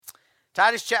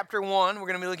Titus chapter 1, we're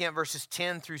going to be looking at verses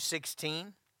 10 through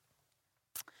 16.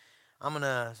 I'm going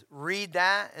to read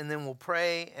that, and then we'll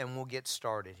pray, and we'll get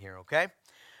started here, okay?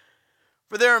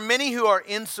 For there are many who are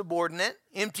insubordinate,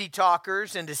 empty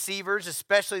talkers, and deceivers,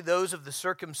 especially those of the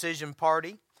circumcision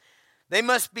party. They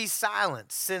must be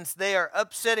silenced, since they are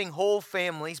upsetting whole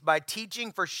families by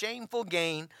teaching for shameful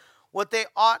gain what they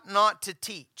ought not to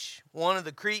teach. One of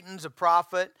the Cretans, a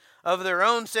prophet of their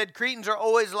own, said, Cretans are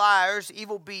always liars,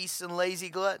 evil beasts, and lazy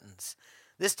gluttons.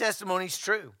 This testimony is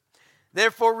true.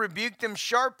 Therefore rebuke them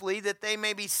sharply, that they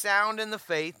may be sound in the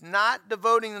faith, not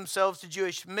devoting themselves to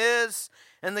Jewish myths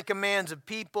and the commands of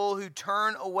people who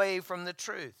turn away from the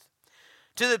truth.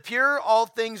 To the pure all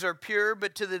things are pure,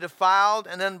 but to the defiled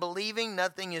and unbelieving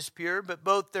nothing is pure, but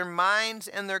both their minds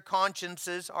and their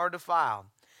consciences are defiled.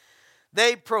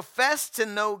 They profess to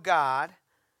know God,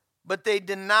 but they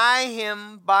deny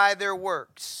him by their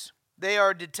works. They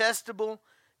are detestable,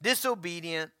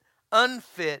 disobedient,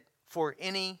 unfit for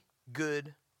any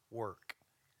good work.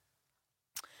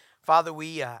 Father,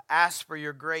 we ask for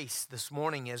your grace this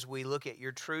morning as we look at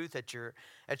your truth, at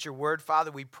your word.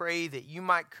 Father, we pray that you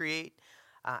might create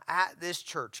at this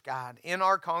church, God, in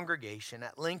our congregation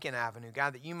at Lincoln Avenue,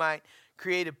 God, that you might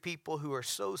create a people who are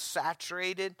so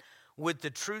saturated with the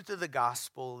truth of the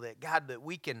gospel that, God, that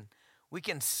we can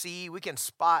see, we can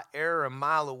spot error a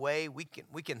mile away. We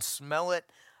can smell it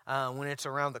when it's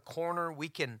around the corner. We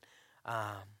can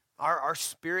our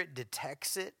spirit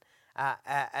detects it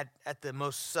at the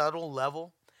most subtle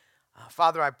level.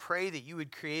 Father, I pray that you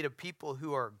would create a people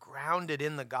who are grounded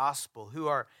in the gospel, who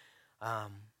are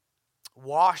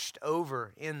washed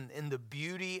over in the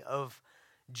beauty of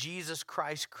Jesus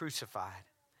Christ crucified.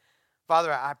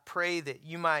 Father, I pray that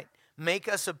you might make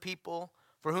us a people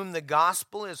for whom the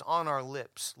gospel is on our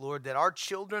lips, Lord, that our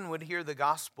children would hear the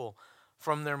gospel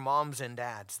from their moms and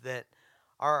dads, that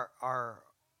our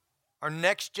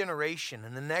next generation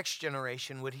and the next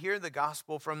generation would hear the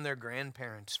gospel from their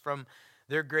grandparents, from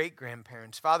their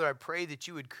great-grandparents. Father, I pray that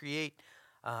you would create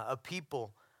a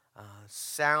people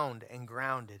sound and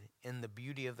grounded in the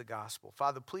beauty of the gospel.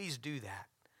 Father, please do that.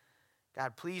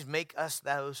 God, please make us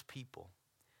those people.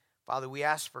 Father, we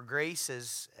ask for grace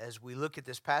as we look at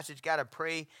this passage. God, I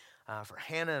pray for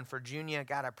Hannah and for Junia.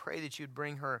 God, I pray that you'd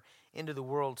bring her into the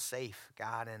world safe,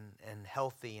 God, and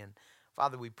healthy. And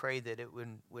Father, we pray that it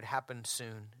would happen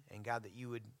soon. And God, that you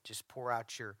would just pour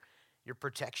out your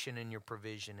protection and your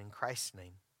provision. In Christ's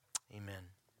name, amen.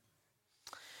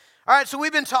 All right, so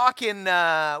we've been talking,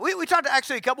 we talked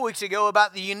actually a couple weeks ago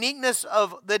about the uniqueness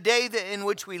of the day in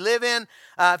which we live in.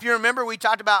 If you remember, we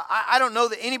talked about, I don't know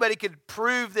that anybody could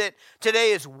prove that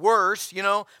today is worse. You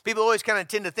know, people always kind of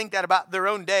tend to think that about their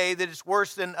own day, that it's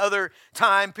worse than other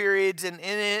time periods in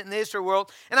the history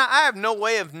world. And I have no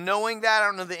way of knowing that. I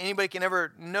don't know that anybody can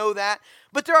ever know that.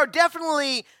 But there are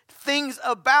definitely things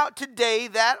about today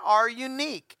that are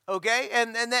unique, okay?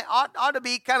 And that ought to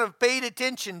be kind of paid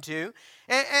attention to.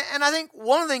 And I think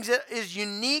one of the things that is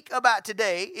unique about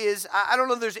today is, I don't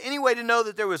know if there's any way to know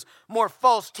that there was more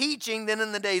false teaching than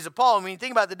in the days of Paul. I mean,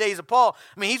 think about the days of Paul.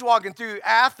 I mean, he's walking through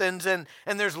Athens, and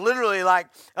there's literally like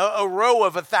a row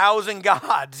of 1,000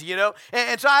 gods, you know?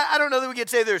 And so I don't know that we could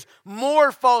say there's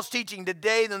more false teaching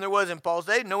today than there was in Paul's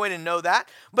day. No way to know that.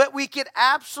 But we could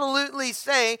absolutely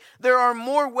say there are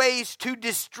more ways to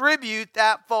distribute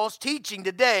that false teaching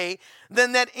today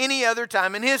than at any other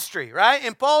time in history, right?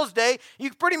 In Paul's day,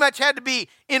 you pretty much had to be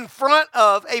in front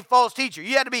of a false teacher.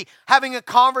 You had to be having a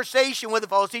conversation with a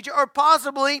false teacher, or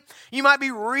possibly you might be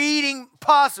reading,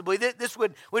 possibly, this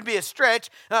would be a stretch,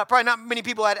 probably not many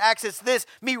people had access to this,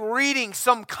 me reading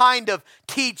some kind of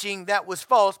teaching that was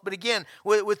false, but again,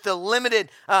 with the limited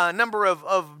number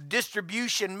of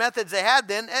distribution methods they had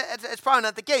then, it's probably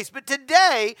not the case. But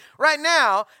today, right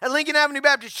now, at Lincoln Avenue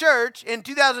Baptist Church in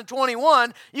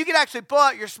 2021, you could actually pull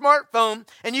out your smartphone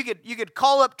and you could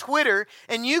call up Twitter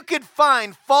and you could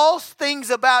find false things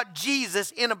about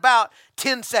Jesus in about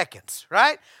 10 seconds,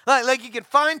 right? Like you can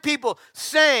find people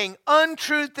saying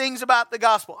untrue things about the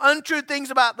gospel, untrue things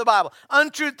about the Bible,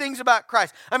 untrue things about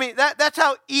Christ. I mean, that's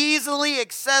how easily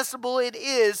accessible it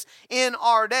is in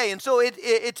our day. And so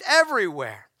it's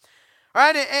everywhere.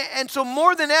 Right? And so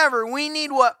more than ever, we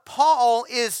need what Paul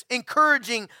is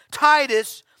encouraging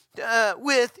Titus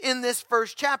with in this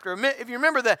first chapter. If you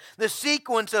remember the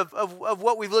sequence of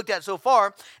what we've looked at so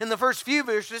far, in the first few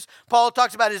verses, Paul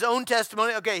talks about his own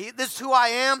testimony. Okay, this is who I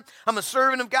am. I'm a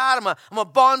servant of God. I'm a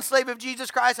bondslave of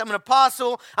Jesus Christ. I'm an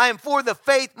apostle. I am for the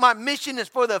faith. My mission is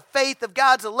for the faith of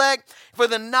God's elect, for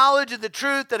the knowledge of the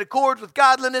truth that accords with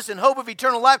godliness and hope of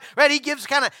eternal life. Right? He gives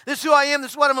kind of, this is who I am.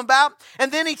 This is what I'm about.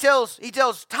 And then he tells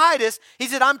Titus, he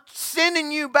said, I'm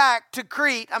sending you back to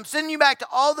Crete. I'm sending you back to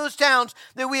all those towns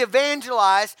that we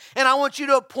evangelize, and I want you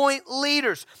to appoint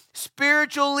leaders,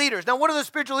 spiritual leaders. Now, what are the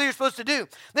spiritual leaders supposed to do?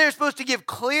 They're supposed to give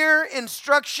clear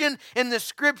instruction in the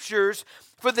scriptures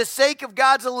for the sake of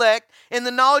God's elect in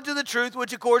the knowledge of the truth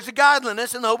which accords to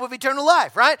godliness and the hope of eternal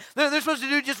life, right? They're supposed to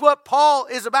do just what Paul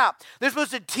is about. They're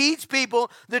supposed to teach people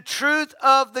the truth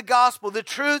of the gospel, the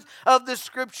truth of the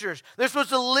scriptures. They're supposed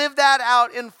to live that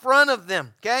out in front of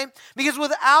them, okay? Because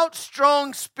without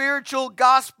strong spiritual,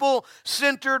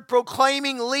 gospel-centered,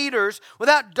 proclaiming leaders,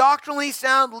 without doctrinally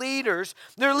sound leaders,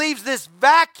 there leaves this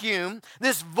vacuum,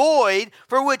 this void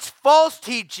for which false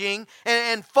teaching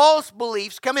and false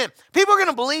beliefs come in. People are going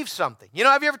to believe something. You know,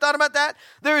 have you ever thought about that?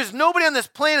 There is nobody on this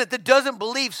planet that doesn't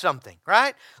believe something,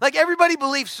 right? Like everybody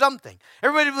believes something.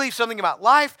 Everybody believes something about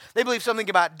life. They believe something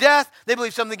about death. They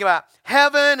believe something about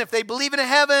heaven. If they believe in a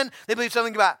heaven, they believe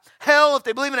something about hell. If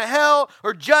they believe in a hell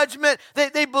or judgment,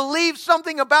 they believe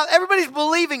something about, everybody's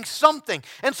believing something.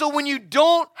 And so when you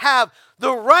don't have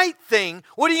the right thing,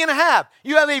 what are you going to have?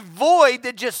 You have a void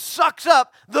that just sucks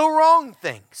up the wrong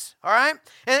things, all right?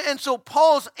 And so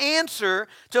Paul's answer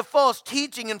to false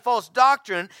teaching and false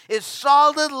doctrine is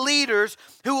solid leaders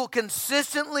who will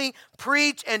consistently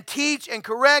preach and teach and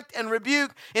correct and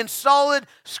rebuke in solid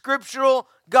scriptural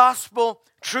gospel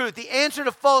truth. The answer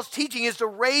to false teaching is to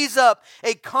raise up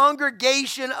a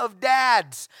congregation of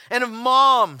dads and of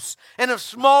moms and of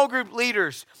small group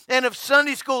leaders and of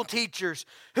Sunday school teachers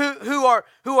who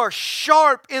are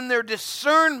sharp in their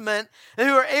discernment and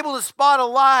who are able to spot a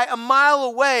lie a mile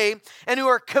away and who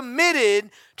are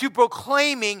committed to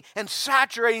proclaiming and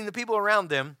saturating the people around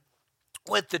them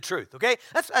with the truth, okay?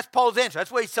 That's Paul's answer.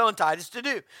 That's what he's telling Titus to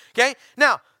do, okay?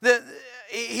 Now,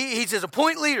 he says,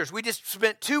 appoint leaders. We just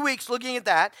spent 2 weeks looking at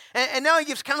that, and now he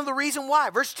gives kind of the reason why.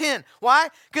 Verse 10, why?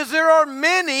 Because there are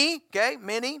many, okay,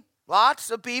 lots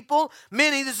of people,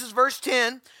 this is verse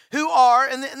 10, who are,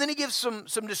 and then he gives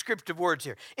some descriptive words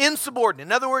here, insubordinate.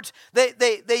 In other words,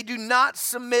 they do not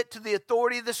submit to the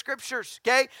authority of the scriptures,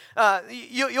 okay?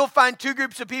 You'll find two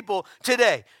groups of people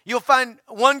today. You'll find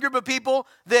one group of people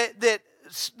that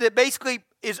basically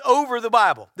is over the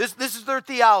Bible. This is their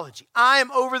theology. I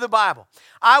am over the Bible.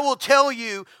 I will tell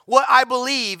you what I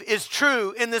believe is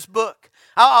true in this book.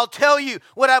 I'll tell you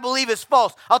what I believe is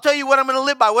false. I'll tell you what I'm going to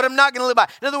live by, what I'm not going to live by.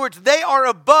 In other words, they are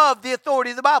above the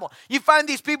authority of the Bible. You find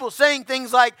these people saying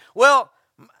things like, well,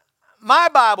 my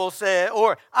Bible said,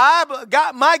 or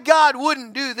my God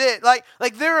wouldn't do this. Like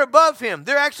they're above him.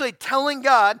 They're actually telling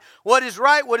God what is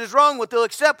right, what is wrong, what they'll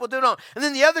accept, what they don't. And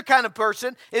then the other kind of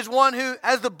person is one who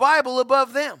has the Bible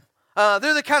above them.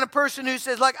 They're the kind of person who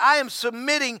says, like, I am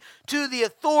submitting to the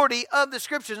authority of the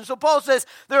scriptures. And so Paul says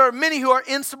there are many who are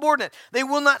insubordinate. They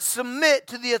will not submit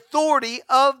to the authority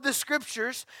of the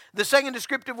scriptures. The second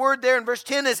descriptive word there in verse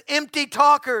 10 is empty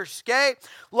talkers, okay?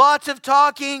 Lots of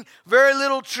talking, very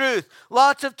little truth.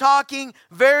 Lots of talking,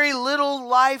 very little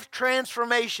life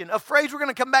transformation. A phrase we're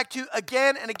going to come back to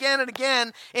again and again and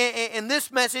again in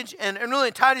this message, and really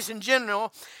in Titus in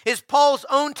general, is Paul's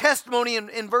own testimony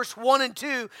in verse 1 and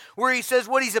 2, where he says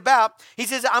what he's about. He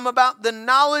says, I'm about the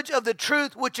knowledge of the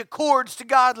truth which accords to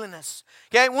godliness.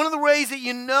 Okay, one of the ways that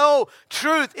you know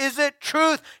truth is that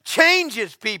truth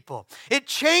changes people. It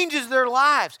changes their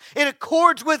lives. It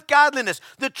accords with godliness.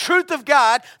 The truth of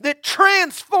God that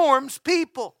transforms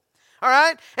people. All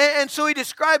right? And so he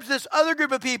describes this other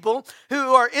group of people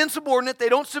who are insubordinate. They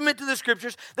don't submit to the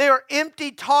scriptures. They are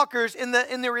empty talkers in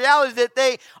the reality that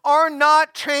they are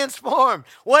not transformed.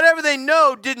 Whatever they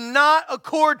know did not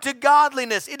accord to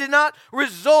godliness. It did not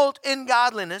result in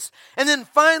godliness. And then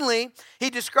finally, he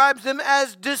describes them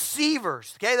as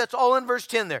deceivers. Okay? That's all in verse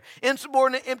 10 there.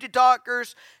 Insubordinate, empty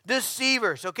talkers,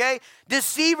 deceivers. Okay?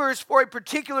 Deceivers for a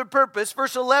particular purpose.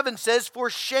 Verse 11 says, for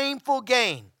shameful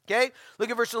gain. Okay, look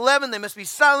at verse 11. They must be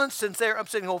silenced since they are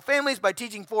upsetting whole families by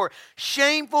teaching for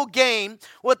shameful gain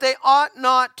what they ought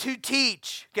not to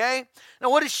teach. Okay,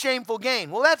 now what is shameful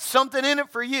gain? Well, that's something in it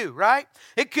for you, right?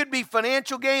 It could be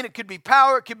financial gain. It could be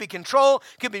power. It could be control.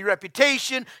 It could be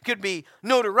reputation. It could be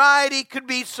notoriety. It could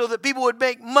be so that people would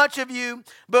make much of you.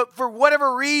 But for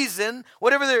whatever reason,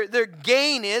 whatever their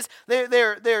gain is,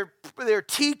 they're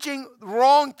teaching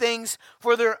wrong things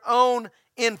for their own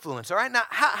influence. All right, now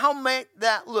how may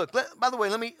that look? By the way,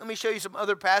 let me show you some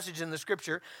other passages in the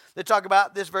scripture that talk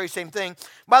about this very same thing.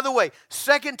 By the way,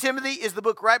 2 Timothy is the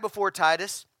book right before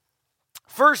Titus.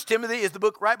 1 Timothy is the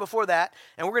book right before that,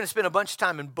 and we're going to spend a bunch of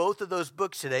time in both of those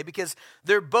books today because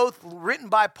they're both written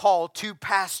by Paul to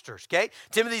pastors, okay?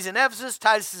 Timothy's in Ephesus,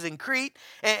 Titus is in Crete,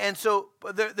 and so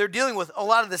they're dealing with a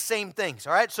lot of the same things,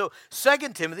 all right? So 2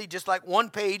 Timothy, just like one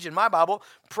page in my Bible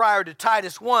prior to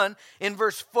Titus 1, in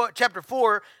chapter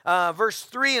 4, verse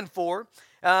 3 and 4,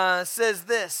 says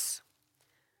this.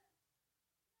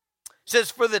 Says,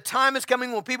 for the time is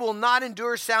coming when people will not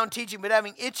endure sound teaching, but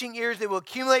having itching ears, they will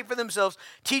accumulate for themselves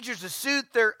teachers to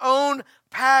suit their own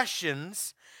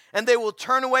passions, and they will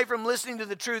turn away from listening to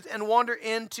the truth and wander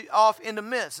off into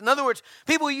myths. In other words,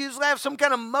 people usually have some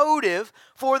kind of motive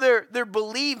for their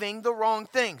believing the wrong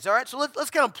things. All right, so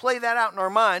let's kind of play that out in our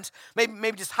minds,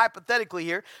 maybe just hypothetically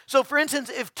here. So for instance,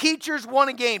 if teachers want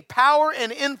to gain power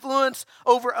and influence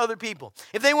over other people,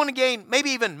 if they want to gain maybe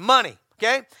even money,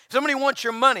 okay? If somebody wants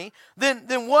your money, then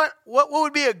what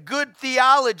would be a good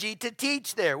theology to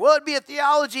teach there? Well, it would be a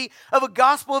theology of a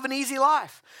gospel of an easy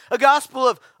life, a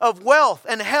gospel of wealth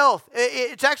and health.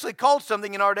 It's actually called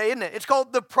something in our day, isn't it? It's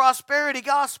called the prosperity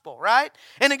gospel, right?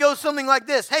 And it goes something like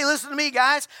this. Hey, listen to me,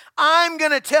 guys. I'm going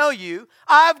to tell you,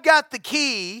 I've got the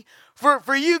key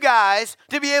for you guys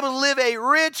to be able to live a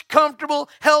rich, comfortable,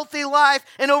 healthy life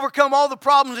and overcome all the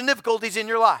problems and difficulties in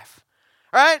your life,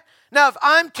 right? Now, if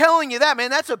I'm telling you that, man,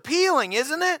 that's appealing,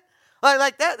 isn't it?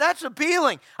 Like that's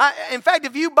appealing. In fact,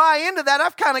 if you buy into that,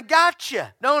 I've kind of got you,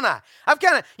 don't I? I've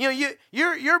kind of,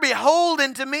 you're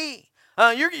beholden to me.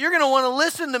 You're going to want to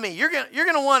listen to me. You're going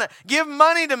to want to give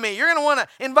money to me. You're going to want to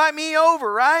invite me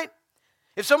over, right?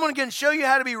 If someone can show you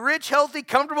how to be rich, healthy,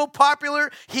 comfortable,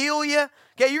 popular, heal you,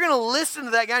 okay, you're going to listen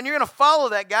to that guy and you're going to follow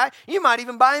that guy. You might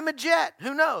even buy him a jet.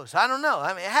 Who knows? I don't know.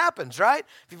 I mean, it happens, right?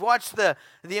 If you've watched the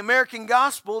American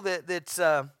Gospel that's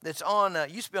on,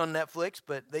 used to be on Netflix,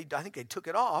 but I think they took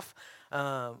it off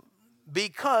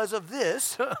because of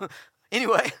this.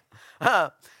 Anyway,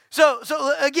 so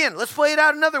again, let's play it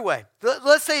out another way.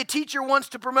 Let's say a teacher wants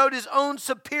to promote his own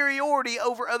superiority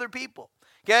over other people.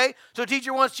 Okay, so a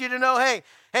teacher wants you to know, hey,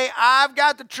 I've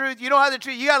got the truth. You don't have the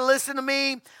truth. You got to listen to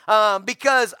me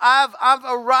because I've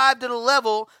arrived at a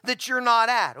level that you're not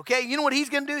at. Okay, you know what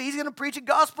he's going to do? He's going to preach a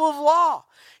gospel of law.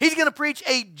 He's going to preach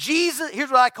a Jesus.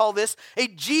 Here's what I call this: a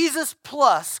Jesus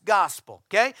plus gospel.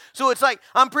 Okay, so it's like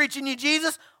I'm preaching you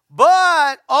Jesus,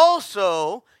 but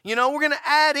also, we're going to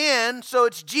add in, so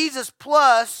it's Jesus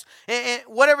plus and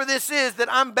whatever this is that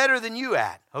I'm better than you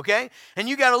at, okay? And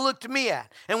you got to look to me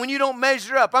at. And when you don't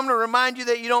measure up, I'm going to remind you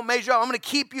that you don't measure up. I'm going to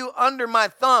keep you under my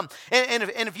thumb. And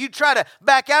if you try to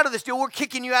back out of this deal, we're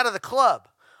kicking you out of the club.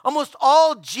 Almost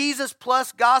all Jesus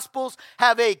plus gospels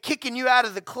have a kicking you out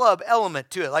of the club element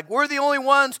to it. Like we're the only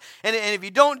ones, and if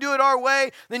you don't do it our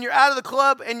way, then you're out of the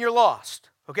club and you're lost,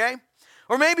 okay?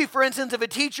 Or maybe, for instance, if a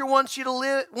teacher wants to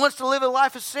live a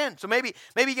life of sin. So maybe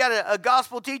you got a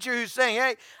gospel teacher who's saying,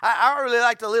 hey, I really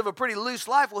like to live a pretty loose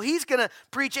life. Well, he's going to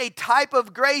preach a type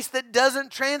of grace that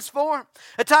doesn't transform.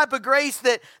 A type of grace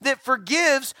that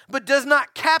forgives but does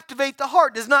not captivate the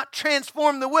heart, does not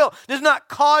transform the will, does not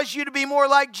cause you to be more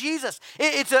like Jesus.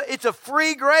 It's a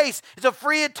free grace. It's a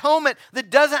free atonement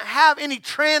that doesn't have any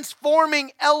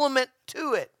transforming element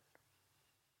to it.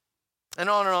 And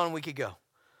on we could go.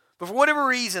 But for whatever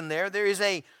reason there is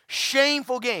a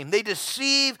shameful gain. They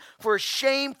deceive for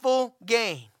shameful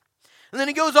gain. And then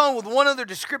he goes on with one other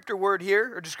descriptor word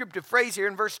here, or descriptive phrase here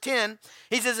in verse 10.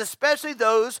 He says, especially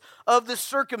those of the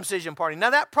circumcision party.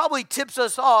 Now that probably tips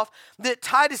us off that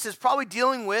Titus is probably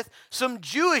dealing with some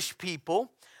Jewish people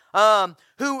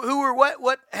who were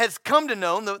what has come to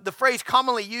know, the phrase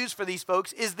commonly used for these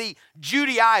folks is the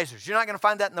Judaizers. You're not going to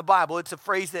find that in the Bible. It's a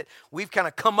phrase that we've kind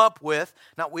of come up with,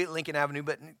 not we at Lincoln Avenue,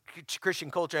 but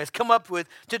Christian culture has come up with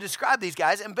to describe these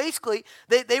guys. And basically,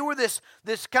 they were this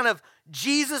kind of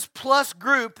Jesus plus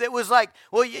group that was like,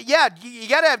 well, yeah, you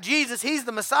got to have Jesus. He's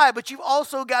the Messiah, but you've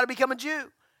also got to become a Jew,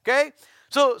 okay?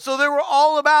 So they were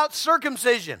all about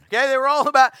circumcision, okay? They were all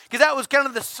about, because that was kind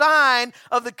of the sign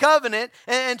of the covenant,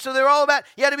 and so they were all about,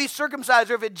 you had to be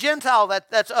circumcised, or if a Gentile,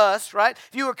 that's us, right?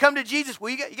 If you were come to Jesus,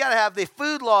 well, you got to have the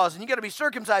food laws, and you got to be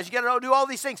circumcised, you got to do all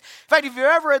these things. In fact, if you've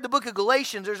ever read the book of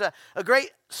Galatians, there's a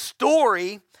great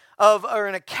story or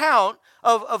an account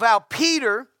of how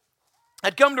Peter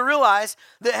I'd come to realize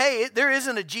that, hey, there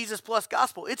isn't a Jesus plus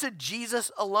gospel. It's a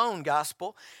Jesus alone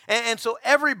gospel. And so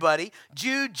everybody,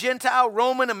 Jew, Gentile,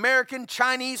 Roman, American,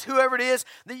 Chinese, whoever it is,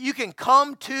 that you can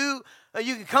come to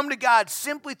God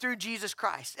simply through Jesus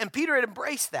Christ. And Peter had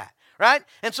embraced that. right?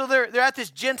 And so they're at this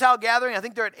Gentile gathering. I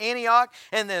think they're at Antioch,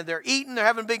 and they're eating. They're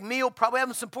having a big meal, probably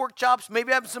having some pork chops,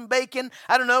 maybe having some bacon.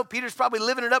 I don't know. Peter's probably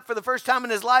living it up for the first time in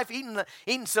his life,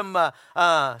 eating some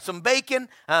bacon,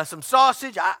 some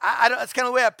sausage. That's kind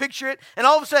of the way I picture it. And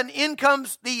all of a sudden, in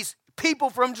comes these people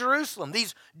from Jerusalem,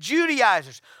 these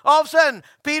Judaizers. All of a sudden,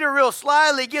 Peter real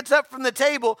slyly gets up from the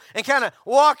table and kind of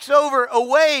walks over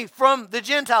away from the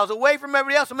Gentiles, away from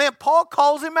everybody else. And man, Paul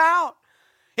calls him out.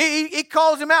 He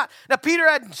calls him out. Now, Peter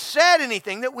hadn't said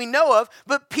anything that we know of,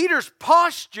 but Peter's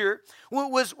posture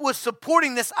was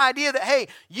supporting this idea that, hey,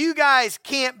 you guys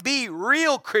can't be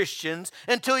real Christians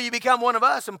until you become one of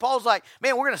us. And Paul's like,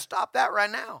 man, we're going to stop that right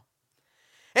now.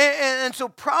 And so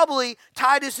probably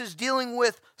Titus is dealing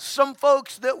with some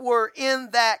folks that were in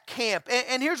that camp.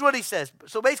 And here's what he says.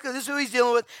 So basically, this is who he's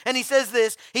dealing with. And he says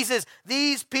this. He says,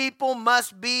 these people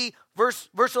must be, verse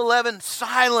 11,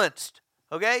 silenced.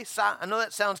 Okay? I know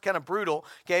that sounds kind of brutal.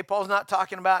 Okay? Paul's not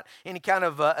talking about any kind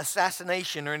of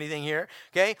assassination or anything here.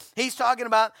 Okay? He's talking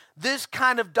about this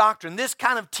kind of doctrine, this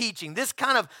kind of teaching, this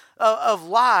kind of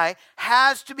lie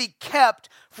has to be kept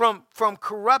from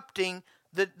corrupting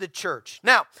the church.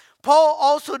 Now, Paul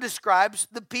also describes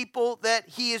the people that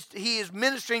he is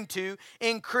ministering to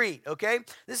in Crete, okay?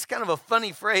 This is kind of a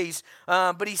funny phrase,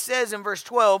 but he says in verse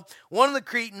 12, one of the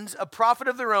Cretans, a prophet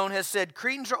of their own, has said,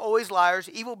 Cretans are always liars,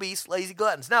 evil beasts, lazy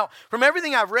gluttons. Now, from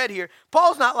everything I've read here,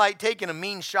 Paul's not like taking a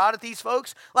mean shot at these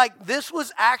folks. Like, this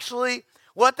was actually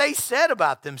what they said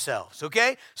about themselves,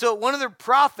 okay? So one of the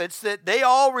prophets that they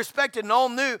all respected and all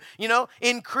knew,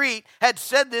 in Crete had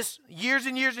said this years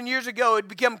and years and years ago. It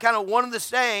became kind of one of the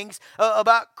sayings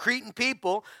about Cretan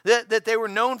people that they were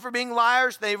known for being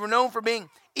liars. They were known for being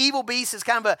evil beasts. Is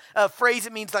kind of a phrase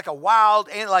that means like a wild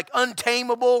and like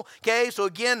untamable, okay? So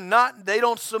again, they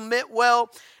don't submit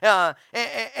well,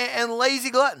 and lazy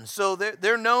gluttons. So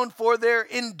they're known for their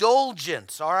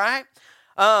indulgence, all right?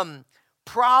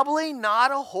 Probably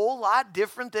not a whole lot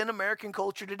different than American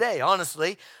culture today,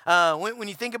 honestly. When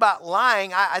you think about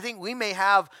lying, I think we may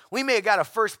have got a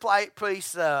first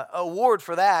place award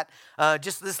for that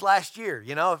just this last year.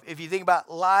 If you think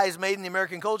about lies made in the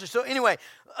American culture. So anyway,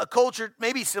 a culture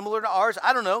maybe similar to ours,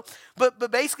 I don't know.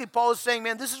 But basically Paul is saying,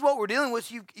 man, this is what we're dealing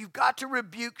with. You've got to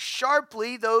rebuke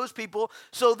sharply those people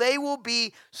so they will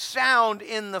be sound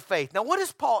in the faith. Now, what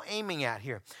is Paul aiming at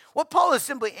here? What Paul is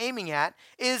simply aiming at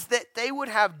is that they would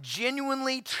have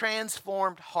genuinely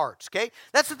transformed hearts, okay?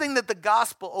 That's the thing that the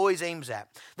gospel always aims at.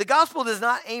 The gospel does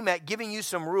not aim at giving you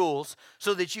some rules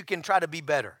so that you can try to be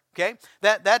better. Okay,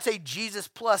 that's a Jesus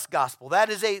plus gospel. That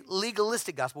is a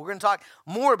legalistic gospel. We're going to talk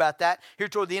more about that here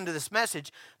toward the end of this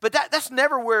message. But that's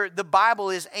never where the Bible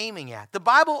is aiming at. The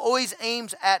Bible always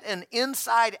aims at an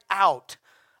inside out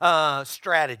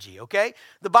strategy, okay?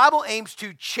 The Bible aims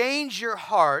to change your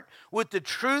heart with the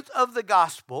truth of the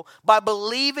gospel by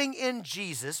believing in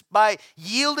Jesus, by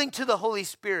yielding to the Holy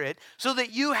Spirit so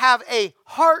that you have a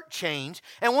heart change.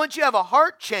 And once you have a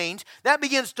heart change, that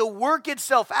begins to work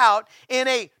itself out in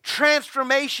a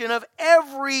transformation of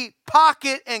every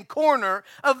pocket and corner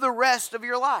of the rest of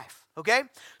your life, okay?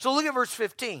 So look at verse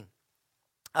 15.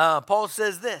 Paul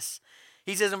says this.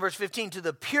 He says in verse 15, to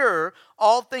the pure,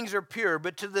 all things are pure,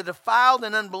 but to the defiled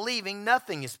and unbelieving,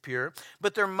 nothing is pure,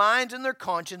 but their minds and their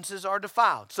consciences are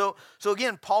defiled. So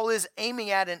again, Paul is aiming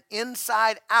at an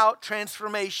inside-out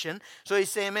transformation. So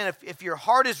he's saying, man, if your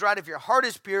heart is right, if your heart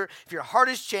is pure, if your heart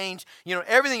is changed,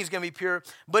 everything is going to be pure.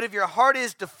 But if your heart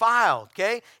is defiled,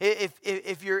 okay,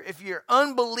 if you're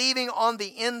unbelieving on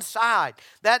the inside,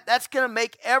 that's going to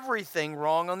make everything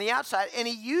wrong on the outside. And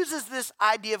he uses this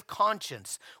idea of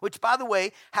conscience, which, by the way,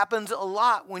 happens a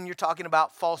lot when you're talking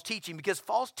about false teaching, because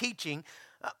false teaching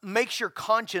makes your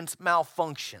conscience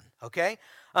malfunction, okay?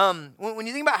 When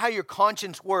you think about how your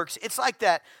conscience works, it's like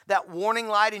that warning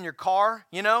light in your car,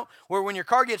 where when your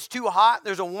car gets too hot,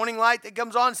 there's a warning light that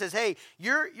comes on and says, hey,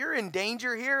 you're in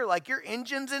danger here, like your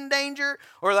engine's in danger,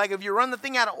 or like if you run the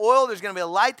thing out of oil, there's going to be a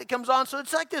light that comes on. So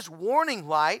it's like this warning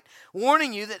light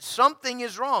warning you that something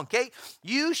is wrong, okay?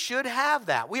 You should have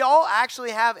that. We all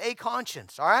actually have a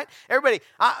conscience, all right? Everybody,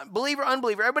 believer,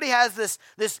 unbeliever, everybody has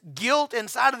this guilt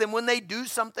inside of them when they do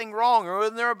something wrong or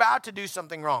when they're about to do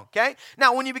something wrong, okay?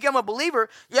 Now, when you become a believer,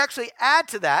 you actually add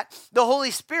to that the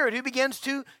Holy Spirit, who begins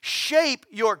to shape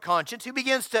your conscience, who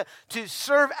begins to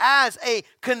serve as a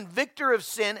convictor of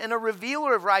sin and a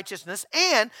revealer of righteousness.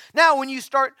 And now when you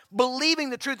start believing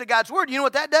the truth of God's word, you know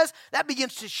what that does? That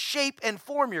begins to shape and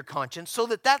form your conscience so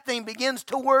that thing begins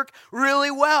to work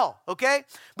really well, okay?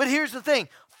 But here's the thing.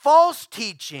 False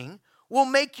teaching will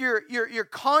make your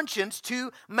conscience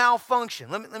to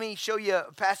malfunction. Let me show you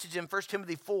a passage in 1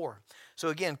 Timothy 4. So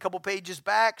again, a couple pages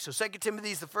back. So 2 Timothy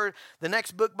is the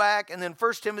next book back, and then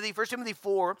 1 Timothy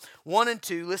 4, 1 and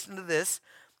 2. Listen to this.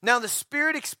 Now the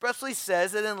Spirit expressly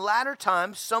says that in latter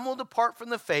times some will depart from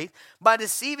the faith by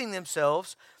deceiving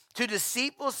themselves to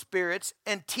deceitful spirits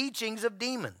and teachings of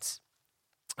demons.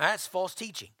 That's false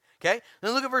teaching. Okay?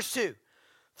 Then look at verse 2.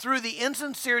 Through the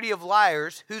insincerity of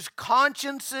liars whose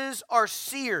consciences are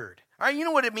seared. All right, you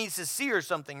know what it means to sear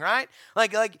something, right?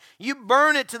 Like you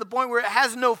burn it to the point where it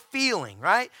has no feeling,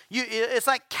 right? It's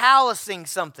like callousing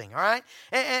something, all right?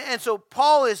 And so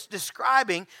Paul is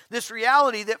describing this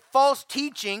reality that false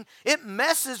teaching, it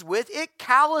messes with, it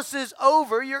calluses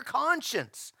over your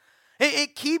conscience.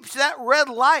 It keeps that red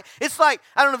light. It's like,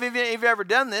 I don't know if you've ever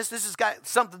done this. This is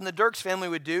something the Dirks family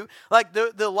would do. Like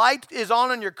the light is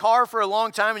on your car for a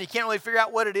long time and you can't really figure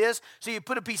out what it is, so you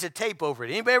put a piece of tape over it.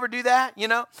 Anybody ever do that, you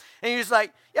know? And you're just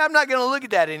like, yeah, I'm not going to look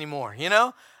at that anymore, you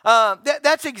know?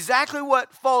 That's exactly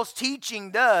what false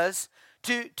teaching does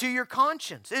to your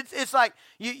conscience. It's like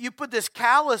you put this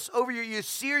callus over you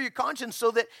sear your conscience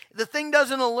so that the thing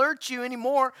doesn't alert you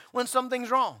anymore when something's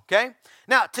wrong, okay?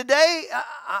 Now, today,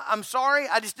 I'm sorry,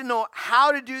 I just didn't know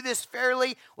how to do this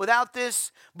fairly without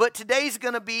this, but today's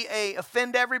going to be a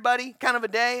offend everybody kind of a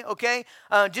day, okay?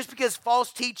 Just because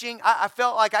false teaching, I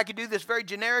felt like I could do this very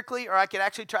generically, or I could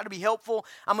actually try to be helpful.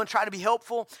 I'm going to try to be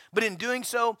helpful, but in doing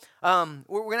so,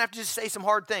 we're going to have to just say some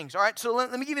hard things, all right? So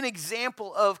let me give you an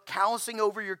example of callousing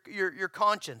over your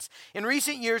conscience. In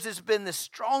recent years, there's been this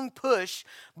strong push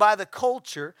by the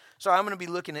culture. Sorry, I'm going to be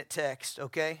looking at text,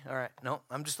 okay? All right, no,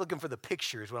 I'm just looking for the picture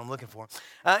is what I'm looking for.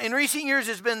 In recent years,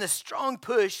 there's been this strong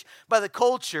push by the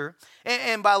culture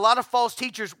and by a lot of false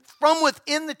teachers from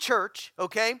within the church,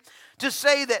 okay, to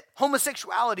say that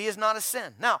homosexuality is not a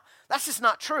sin. Now, that's just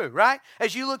not true, right?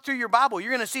 As you look through your Bible, you're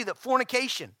going to see that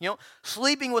fornication,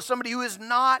 sleeping with somebody who is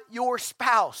not your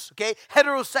spouse, okay,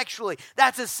 heterosexually,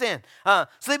 that's a sin.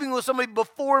 Sleeping with somebody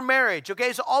before marriage,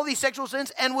 okay, so all these sexual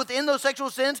sins, and within those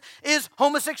sexual sins is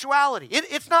homosexuality.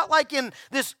 It's not like in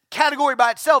this category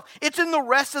by itself, it's in the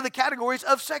rest of the categories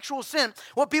of sexual sin.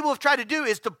 What people have tried to do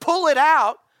is to pull it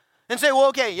out and say, well,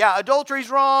 okay, yeah, adultery's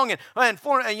wrong, but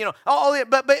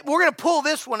we're going to pull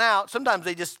this one out. Sometimes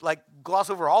they just gloss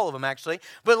over all of them, actually.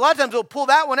 But a lot of times they'll pull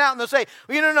that one out and they'll say,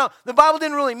 well, no, the Bible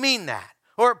didn't really mean that.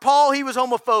 Or Paul, he was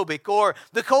homophobic. Or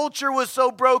the culture was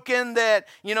so broken that,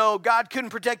 God couldn't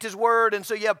protect his word, and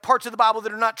so you have parts of the Bible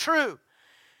that are not true.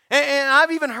 And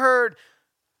I've even heard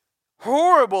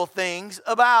horrible things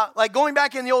about, going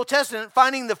back in the Old Testament,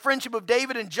 finding the friendship of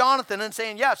David and Jonathan and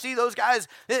saying, yeah, see, those guys,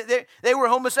 they were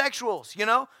homosexuals,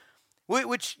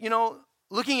 which,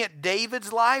 looking at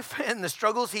David's life and the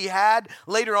struggles he had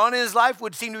later on in his life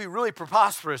would seem to be really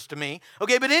preposterous to me.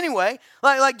 Okay, but anyway,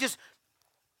 just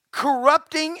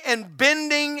corrupting and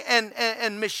bending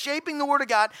and misshaping the Word of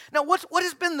God. Now, what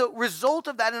has been the result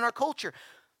of that in our culture?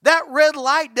 That red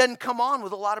light doesn't come on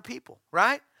with a lot of people,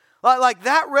 right? Like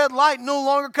that red light no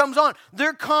longer comes on.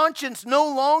 Their conscience no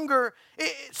longer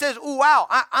it says, oh, wow,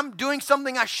 I'm doing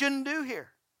something I shouldn't do here.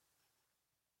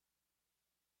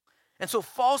 And so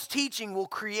false teaching will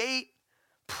create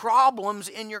problems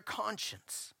in your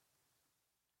conscience.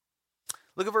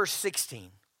 Look at verse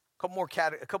 16.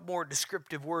 A couple more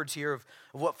descriptive words here of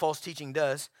what false teaching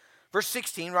does. Verse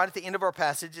 16, right at the end of our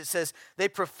passage, it says, they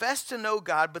profess to know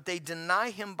God, but they deny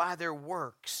him by their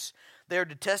works. They are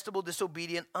detestable,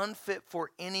 disobedient, unfit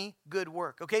for any good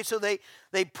work. Okay, so they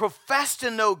profess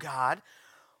to know God,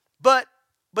 but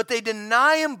they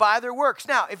deny him by their works.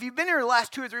 Now, if you've been here the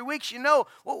last 2 or 3 weeks, you know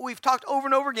what we've talked over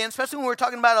and over again, especially when we're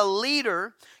talking about a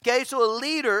leader. Okay, so a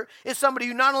leader is somebody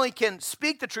who not only can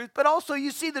speak the truth, but also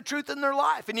you see the truth in their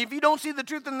life. And if you don't see the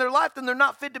truth in their life, then they're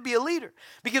not fit to be a leader.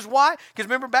 Because why? Because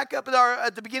remember back up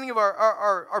at the beginning of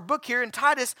our book here in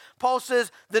Titus, Paul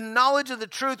says, the knowledge of the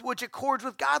truth which accords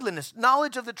with godliness.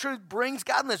 Knowledge of the truth brings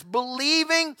godliness.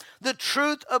 Believing the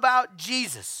truth about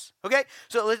Jesus. Okay,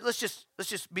 so let's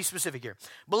just be specific here.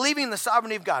 Believing in the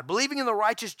sovereignty of God, believing in the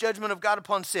righteous judgment of God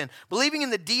upon sin, believing in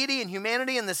the deity and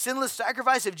humanity and the sinless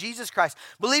sacrifice of Jesus Christ,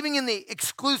 believing in the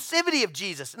exclusivity of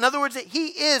Jesus. In other words, that he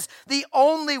is the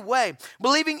only way.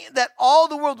 Believing that all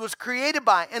the world was created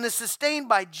by and is sustained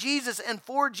by Jesus and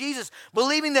for Jesus.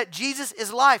 Believing that Jesus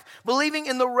is life. Believing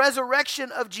in the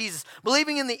resurrection of Jesus.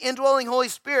 Believing in the indwelling Holy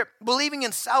Spirit. Believing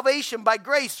in salvation by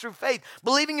grace through faith.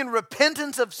 Believing in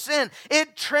repentance of sin.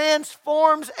 It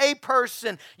transforms a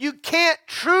person. You can't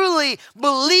truly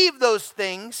believe those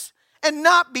things and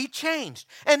not be changed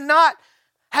and not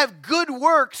have good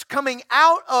works coming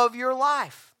out of your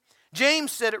life.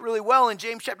 James said it really well in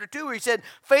James chapter 2 where he said,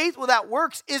 faith without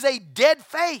works is a dead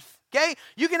faith. Okay?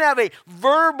 You can have a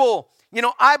verbal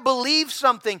I believe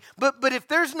something, but if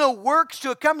there's no works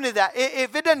to accompany that,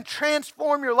 if it doesn't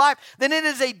transform your life, then it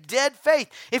is a dead faith.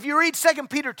 If you read 2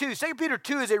 Peter 2, 2 Peter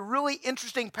 2 is a really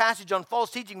interesting passage on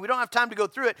false teaching. We don't have time to go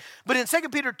through it, but in 2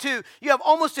 Peter 2, you have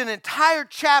almost an entire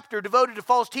chapter devoted to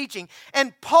false teaching,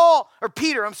 and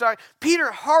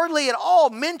Peter hardly at all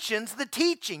mentions the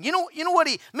teaching. You know what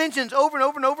he mentions over and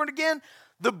over and over again?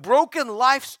 The broken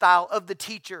lifestyle of the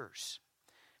teachers.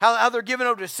 How they're given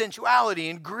over to sensuality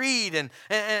and greed and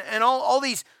all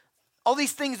these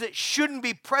things that shouldn't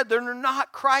be they're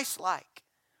not Christ-like.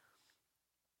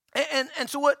 And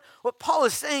so what Paul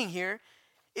is saying here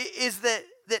is that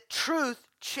truth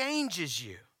changes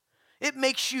you. It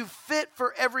makes you fit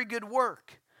for every good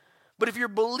work. But if you're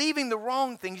believing the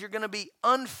wrong things, you're going to be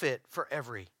unfit for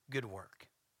every good work.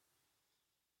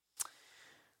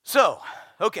 So,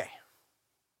 okay.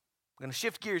 I'm going to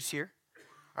shift gears here.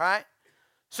 All right?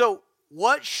 So,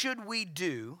 what should we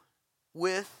do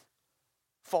with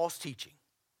false teaching?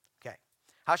 Okay.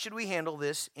 How should we handle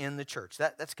this in the church?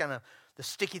 That's kind of the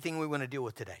sticky thing we want to deal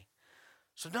with today.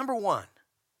 So, number one,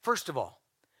 first of all,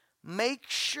 make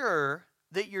sure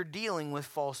that you're dealing with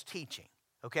false teaching.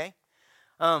 Okay?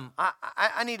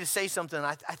 I need to say something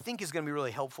I think is going to be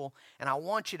really helpful, and I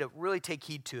want you to really take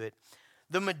heed to it.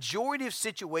 The majority of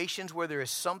situations where there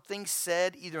is something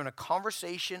said either in a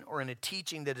conversation or in a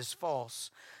teaching that is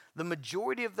false, the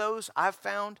majority of those I've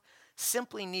found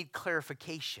simply need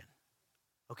clarification.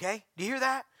 Okay? Do you hear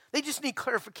that? They just need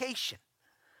clarification.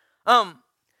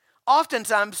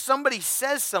 Oftentimes somebody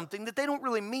says something that they don't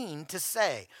really mean to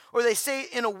say, or they say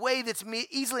it in a way that's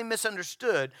easily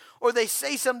misunderstood, or they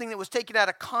say something that was taken out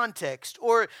of context,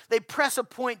 or they press a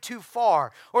point too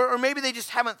far, or maybe they just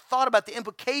haven't thought about the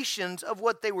implications of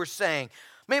what they were saying.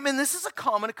 Man, this is a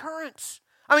common occurrence.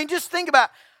 I mean, just think about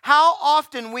how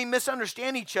often we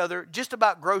misunderstand each other just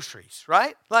about groceries,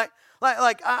 right?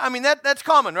 That's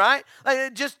common, right?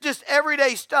 Like just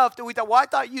everyday stuff that we thought, well, I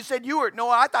thought you said you were. No,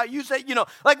 I thought you said,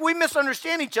 like we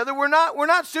misunderstand each other. We're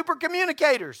not super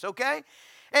communicators, okay?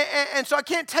 And so I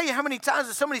can't tell you how many times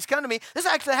that somebody's come to me. This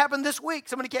actually happened this week.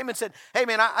 Somebody came and said, hey,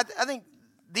 man, I think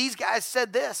these guys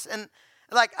said this. And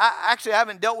I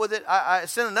haven't dealt with it. I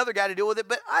sent another guy to deal with it,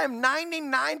 but I am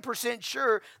 99%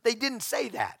 sure they didn't say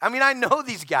that. I mean, I know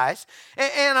these guys,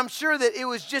 and I'm sure that it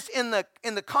was just in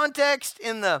the context,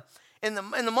 in the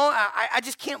moment. I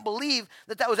just can't believe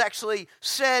that was actually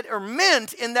said or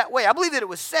meant in that way. I believe that it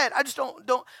was said. I just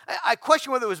I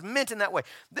question whether it was meant in that way.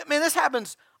 Man, this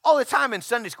happens all the time in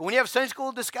Sunday school. When you have Sunday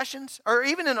school discussions, or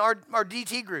even in our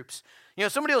DT groups,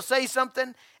 somebody will say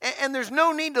something, and there's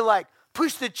no need to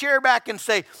push the chair back and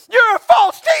say, you're a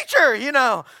false teacher,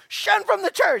 shun from the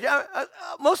church.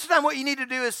 Most of the time what you need to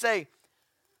do is say,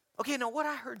 okay, now what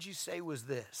I heard you say was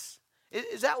this.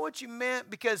 Is that what you meant?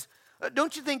 Because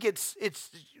don't you think it's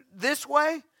this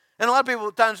way? And a lot of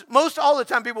people most all the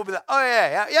time people will be like, oh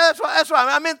yeah, that's why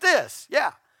I meant this.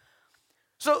 Yeah.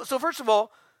 So first of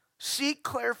all, seek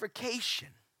clarification.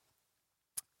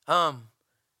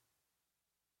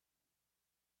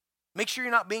 Make sure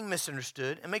you're not being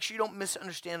misunderstood, and make sure you don't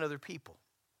misunderstand other people.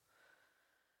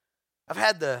 I've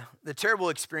had the terrible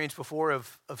experience before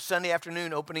of Sunday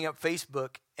afternoon opening up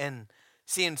Facebook and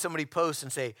seeing somebody post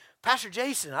and say, Pastor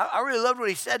Jason, I really loved what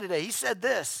he said today. He said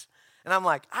this. And I'm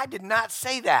like, I did not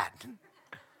say that.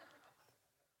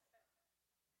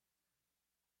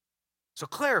 So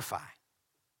clarify.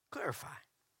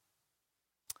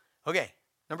 Okay,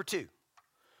 number 2.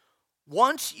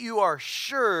 Once you are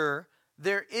sure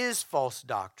there is false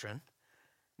doctrine,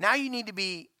 now you need to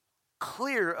be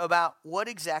clear about what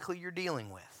exactly you're dealing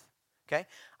with. Okay?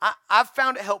 I've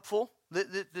found it helpful.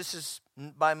 This is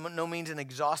by no means an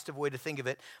exhaustive way to think of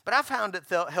it, but I found it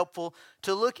helpful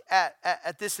to look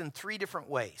at this in 3 different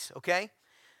ways, okay?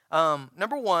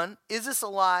 Number 1, is this a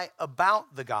lie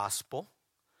about the gospel?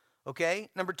 Okay?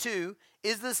 Number 2,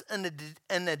 is this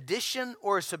an addition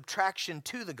or a subtraction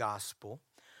to the gospel?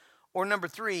 Or number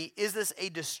 3, is this a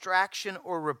distraction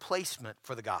or replacement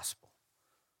for the gospel?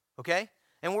 Okay?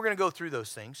 And we're going to go through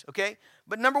those things, okay?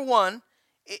 But number 1,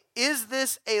 is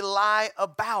this a lie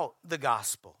about the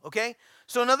gospel? Okay?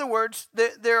 So in other words,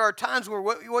 there are times where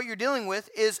what you're dealing with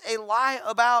is a lie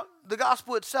about the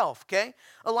gospel itself, okay?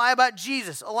 A lie about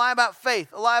Jesus, a lie about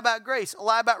faith, a lie about grace, a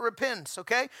lie about repentance,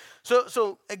 okay?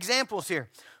 So examples here.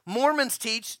 Mormons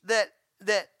teach that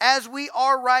as we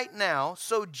are right now,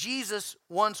 so Jesus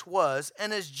once was,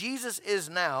 and as Jesus is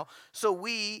now, so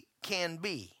we can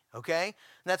be, okay?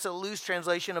 And that's a loose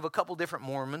translation of a couple different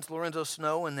Mormons, Lorenzo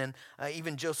Snow, and then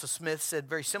even Joseph Smith said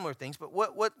very similar things. But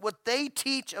what they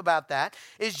teach about that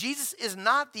is Jesus is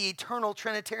not the eternal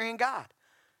Trinitarian God.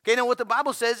 Okay, now what the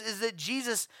Bible says is that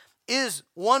Jesus is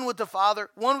one with the Father,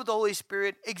 one with the Holy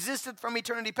Spirit, existed from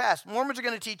eternity past. Mormons are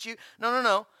going to teach you,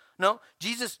 no,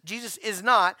 Jesus is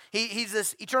not. He's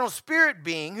this eternal spirit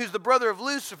being who's the brother of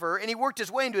Lucifer, and he worked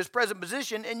his way into his present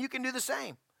position, and you can do the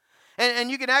same.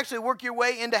 And you can actually work your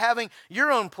way into having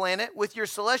your own planet with your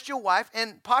celestial wife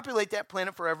and populate that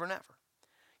planet forever and ever.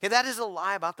 Okay, that is a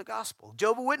lie about the gospel.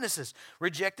 Jehovah's Witnesses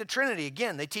reject the Trinity.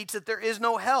 Again, they teach that there is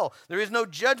no hell. There is no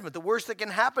judgment. The worst that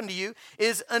can happen to you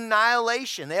is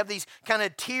annihilation. They have these kind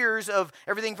of tiers of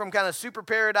everything from kind of super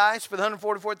paradise for the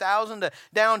 144,000 to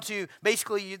down to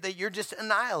basically that you're just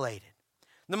annihilated.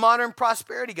 The modern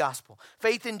prosperity gospel.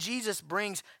 Faith in Jesus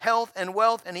brings health and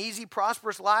wealth and easy,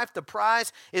 prosperous life. The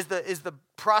prize is the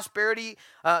prosperity.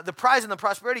 The prize in the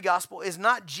prosperity gospel is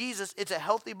not Jesus. It's a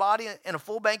healthy body and a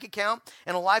full bank account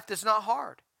and a life that's not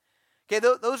hard. Okay,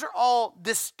 those are all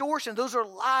distortions. Those are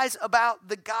lies about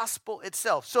the gospel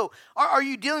itself. So are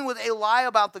you dealing with a lie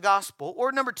about the gospel?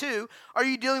 Or number two, are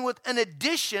you dealing with an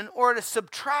addition or a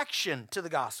subtraction to the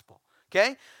gospel?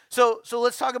 Okay? So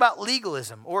let's talk about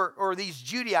legalism or these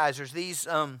Judaizers, these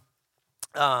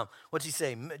what's he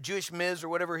say, Jewish myths or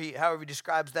whatever however he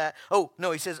describes that. Oh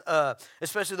no, he says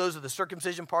especially those of the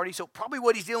circumcision party. So probably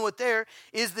what he's dealing with there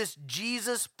is this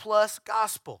Jesus plus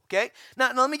gospel. Okay,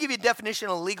 now let me give you a definition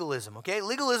of legalism. Okay,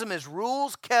 legalism is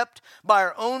rules kept by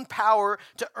our own power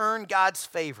to earn God's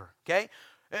favor. Okay.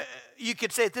 You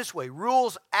could say it this way: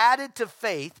 rules added to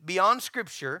faith beyond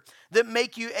Scripture that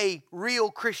make you a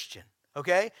real Christian.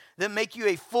 Okay, that make you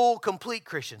a full, complete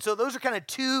Christian. So those are kind of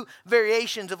two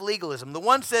variations of legalism. The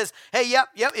one says, hey, yep,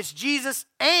 it's Jesus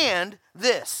and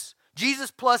this.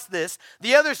 Jesus plus this.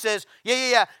 The other says,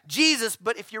 yeah, Jesus,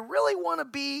 but if you really want to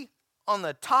be on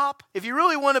the top, if you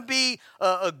really want to be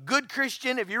a good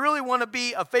Christian, if you really want to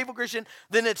be a faithful Christian,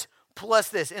 then it's plus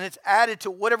this, and it's added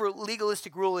to whatever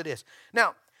legalistic rule it is.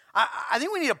 Now, I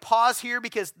think we need to pause here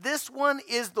because this one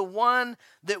is the one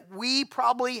that we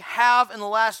probably have in the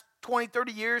last 20,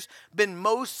 30 years been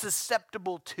most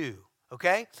susceptible to,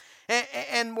 okay?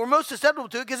 And we're most susceptible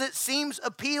to it because it seems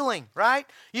appealing, right?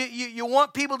 You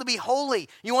want people to be holy.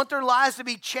 You want their lives to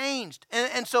be changed.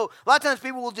 And so a lot of times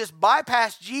people will just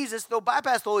bypass Jesus, they'll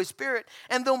bypass the Holy Spirit,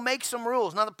 and they'll make some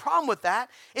rules. Now the problem with that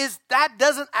is that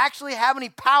doesn't actually have any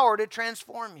power to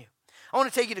transform you. I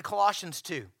want to take you to Colossians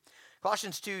 2.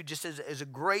 Colossians 2 just is a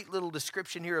great little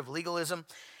description here of legalism.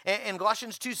 And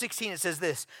Colossians 2:16, it says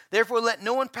this: therefore let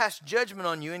no one pass judgment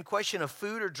on you in question of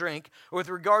food or drink, or with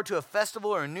regard to a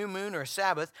festival or a new moon or a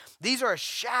Sabbath. These are a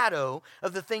shadow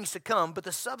of the things to come, but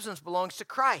the substance belongs to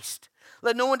Christ.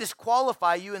 Let no one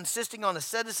disqualify you, insisting on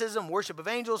asceticism, worship of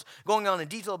angels, going on in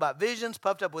detail about visions,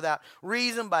 puffed up without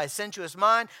reason by a sensuous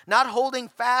mind, not holding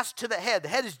fast to the head. The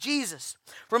head is Jesus,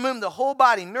 from whom the whole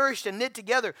body, nourished and knit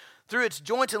together through its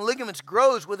joints and ligaments,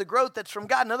 grows with a growth that's from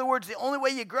God. In other words, the only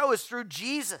way you grow is through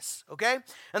Jesus, okay?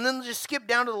 And then just skip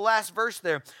down to the last verse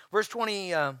there, verse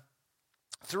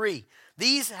 23.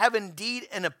 These have indeed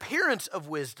an appearance of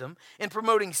wisdom in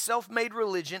promoting self-made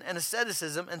religion and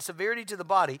asceticism and severity to the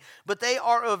body, but they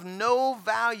are of no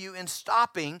value in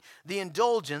stopping the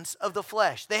indulgence of the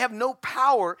flesh. They have no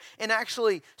power in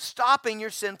actually stopping your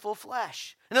sinful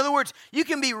flesh. In other words, you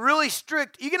can be really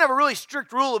strict. You can have a really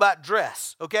strict rule about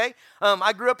dress, okay?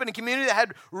 I grew up in a community that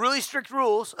had really strict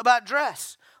rules about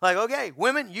dress. Like, okay,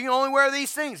 women, you can only wear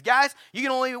these things. Guys, you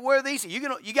can only wear these. You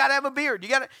got to have a beard. You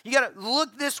got to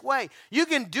look this way. You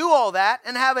can do all that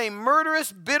and have a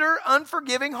murderous, bitter,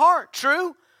 unforgiving heart.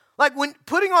 True? Like when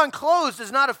putting on clothes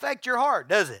does not affect your heart,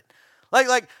 does it?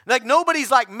 Like nobody's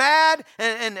like mad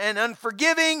and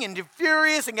unforgiving and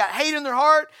furious and got hate in their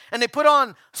heart, and they put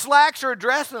on slacks or a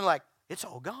dress and they're like, it's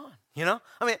all gone. You know,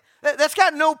 I mean, that's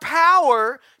got no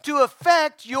power to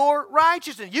affect your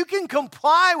righteousness. You can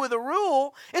comply with a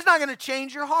rule. It's not going to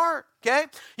change your heart, okay?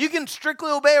 You can strictly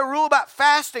obey a rule about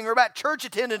fasting or about church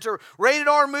attendance or rated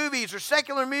R movies or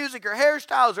secular music or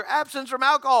hairstyles or abstinence from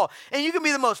alcohol. And you can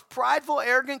be the most prideful,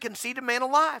 arrogant, conceited man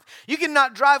alive. You can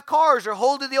not drive cars or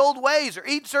hold to the old ways or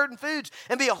eat certain foods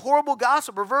and be a horrible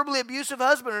gossip or verbally abusive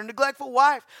husband or neglectful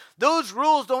wife. Those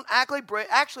rules don't actually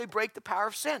break the power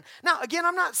of sin. Now, again,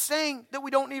 I'm not saying that we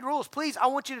don't need rules. Please, I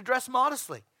want you to dress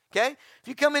modestly, okay? If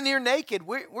you come in here naked,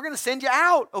 we're going to send you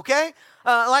out, okay?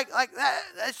 Like that,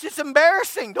 that's just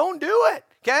embarrassing. Don't do it,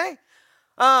 okay?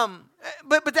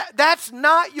 But that's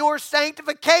not your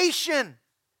sanctification.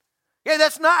 Okay,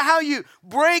 that's not how you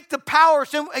break the power.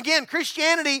 So again,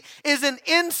 Christianity is an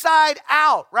inside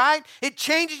out, right? It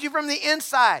changes you from the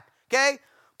inside, okay?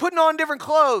 Putting on different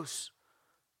clothes.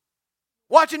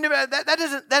 Watching different, that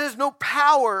has no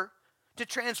power to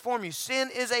transform you. Sin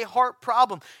is a heart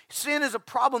problem. Sin is a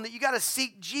problem that you got to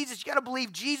seek Jesus. You got to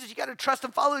believe Jesus. You got to trust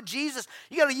and follow Jesus.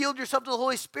 You got to yield yourself to the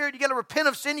Holy Spirit. You got to repent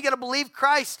of sin. You got to believe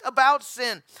Christ about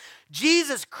sin.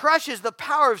 Jesus crushes the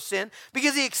power of sin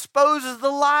because he exposes the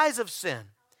lies of sin.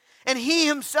 And he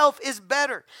himself is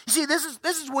better. You see, this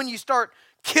is when you start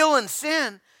killing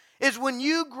sin, is when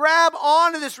you grab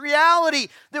onto this reality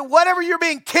that whatever you're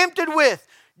being tempted with,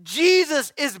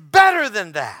 Jesus is better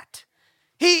than that.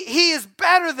 He is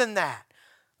better than that.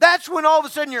 That's when all of a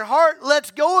sudden your heart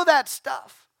lets go of that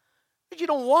stuff. But you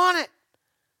don't want it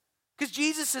because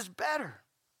Jesus is better.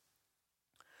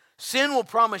 Sin will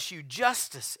promise you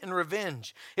justice and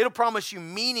revenge. It'll promise you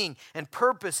meaning and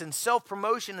purpose and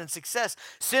self-promotion and success.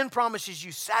 Sin promises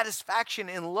you satisfaction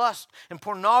in lust and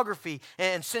pornography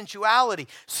and sensuality.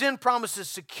 Sin promises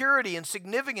security and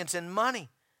significance and money.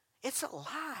 It's a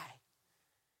lie.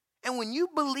 And when you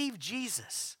believe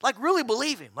Jesus, like really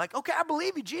believe him, like, okay, I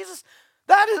believe you, Jesus,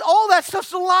 all that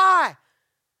stuff's a lie.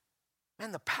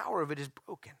 Man, the power of it is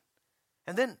broken.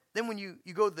 And then when you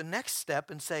go to the next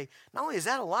step and say, not only is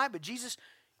that a lie, but Jesus,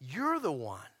 you're the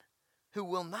one who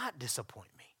will not disappoint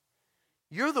me.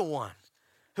 You're the one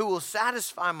who will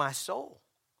satisfy my soul.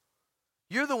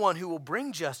 You're the one who will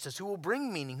bring justice, who will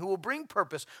bring meaning, who will bring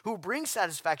purpose, who will bring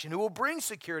satisfaction, who will bring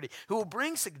security, who will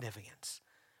bring significance.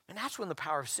 And that's when the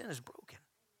power of sin is broken.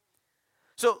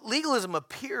 So legalism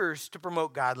appears to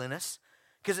promote godliness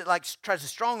because it tries to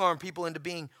strong-arm people into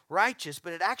being righteous,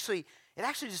 but it actually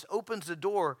just opens the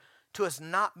door to us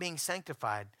not being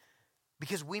sanctified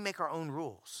because we make our own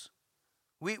rules.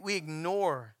 We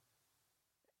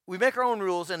make our own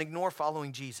rules and ignore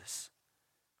following Jesus,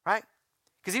 right?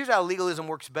 Because here's how legalism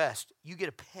works best. You get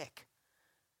to pick.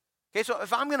 Okay, so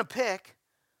if I'm going to pick,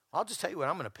 I'll just tell you what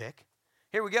I'm going to pick.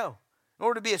 Here we go. In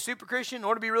order to be a super Christian, in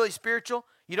order to be really spiritual,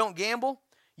 you don't gamble.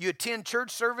 You attend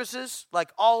church services,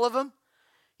 like all of them.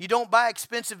 You don't buy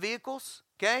expensive vehicles.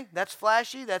 Okay, that's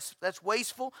flashy, that's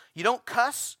wasteful. You don't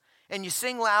cuss, and you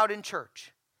sing loud in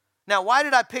church. Now, why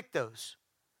did I pick those?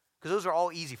 Because those are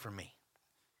all easy for me.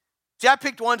 See, I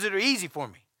picked ones that are easy for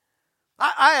me.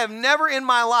 I have never in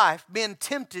my life been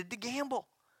tempted to gamble.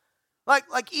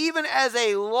 Like even as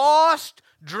a lost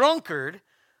drunkard,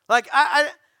 I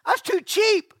was too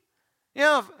cheap. You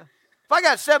know, if I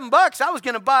got $7, I was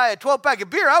going to buy a 12-pack of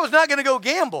beer. I was not going to go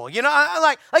gamble. You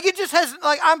know, it just has,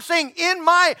 I'm saying in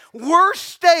my worst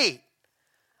state,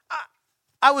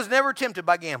 I was never tempted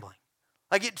by gambling.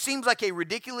 It seems like a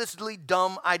ridiculously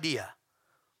dumb idea.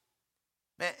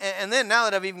 And then now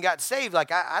that I've even got saved,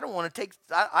 I don't want to take,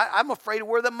 I'm afraid of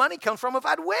where the money comes from if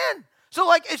I'd win.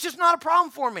 So it's just not a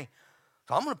problem for me.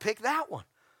 So I'm going to pick that one.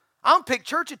 I'm going to pick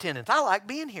church attendance. I like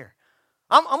being here.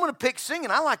 I'm going to pick singing.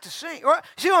 I like to sing.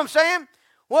 See what I'm saying?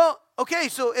 Well, okay,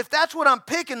 so if that's what I'm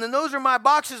picking, then those are my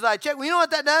boxes that I check. Well, you know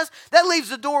what that does? That leaves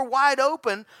the door wide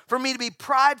open for me to be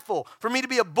prideful, for me to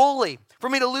be a bully, for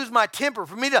me to lose my temper,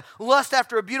 for me to lust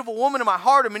after a beautiful woman in my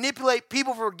heart, or manipulate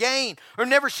people for gain, or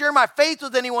never share my faith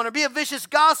with anyone, or be a vicious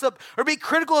gossip, or be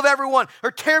critical of everyone,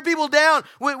 or tear people down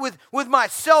with my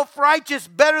self-righteous,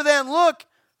 better-than look.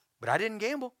 But I didn't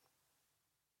gamble.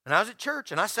 And I was at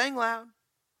church, and I sang loud.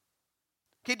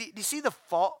 Okay, do you see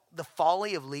the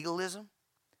folly of legalism?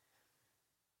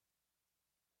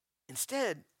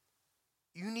 Instead,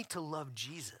 you need to love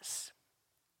Jesus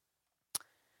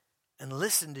and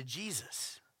listen to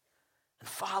Jesus and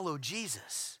follow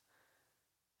Jesus.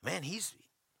 Man, he's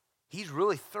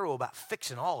really thorough about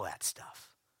fixing all that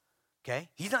stuff. Okay?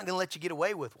 He's not going to let you get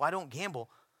away with, well, I don't gamble,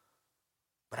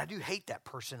 but I do hate that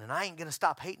person and I ain't going to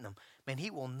stop hating them. Man,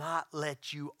 he will not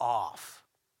let you off.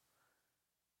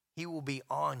 He will be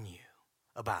on you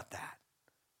about that.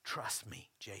 Trust me,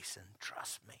 Jason,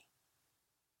 trust me.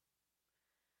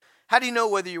 How do you know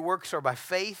whether your works are by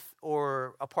faith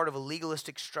or a part of a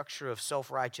legalistic structure of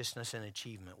self-righteousness and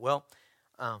achievement? Well,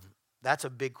 that's a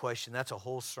big question. That's a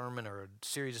whole sermon or a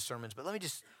series of sermons. But let me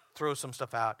just throw some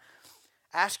stuff out.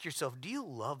 Ask yourself, do you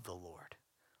love the Lord?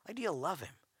 Do you love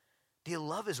him? Do you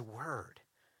love his word?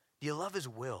 Do you love his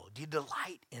will? Do you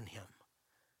delight in him?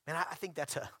 Man, I think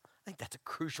that's a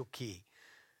crucial key.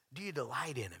 Do you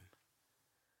delight in him?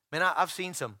 Man, I've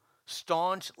seen some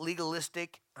staunch,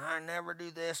 legalistic, I never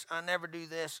do this, I never do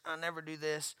this, I never do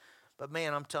this. But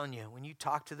man, I'm telling you, when you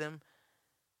talk to them,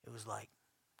 it was like,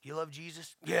 do you love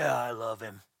Jesus? Yeah, I love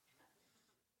him.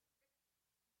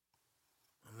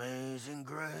 Amazing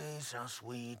grace, how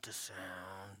sweet the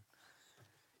sound.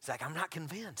 It's like, I'm not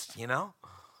convinced, you know?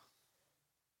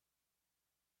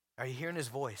 Are you hearing his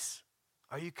voice?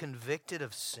 Are you convicted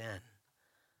of sin?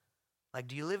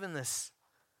 Do you live in this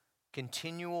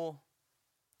continual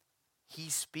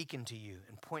He's speaking to you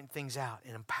and pointing things out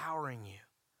and empowering you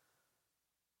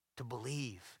to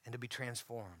believe and to be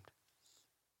transformed?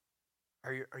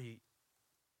 Are you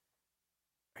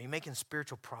making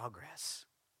spiritual progress?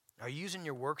 Are you using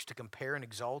your works to compare and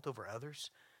exalt over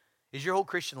others? Is your whole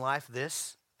Christian life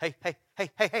this? Hey,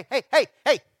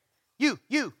 you're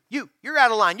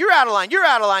out of line, you're out of line, you're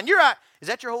out of line, you're out. Is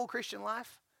that your whole Christian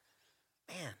life?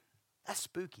 Man, that's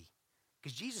spooky,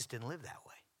 because Jesus didn't live that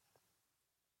way.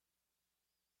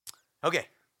 Okay,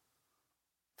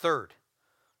 third.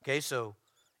 Okay, so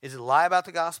is it a lie about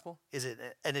the gospel? Is it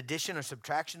an addition or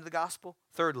subtraction to the gospel?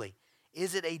 Thirdly,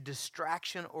 is it a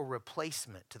distraction or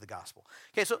replacement to the gospel?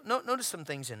 Okay, so notice some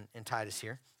things in Titus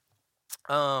here.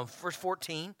 Verse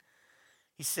 14,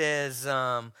 he says,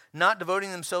 not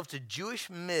devoting themselves to Jewish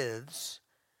myths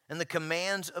and the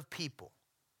commands of people.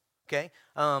 Okay,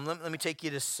 let me take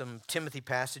you to some Timothy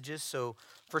passages. So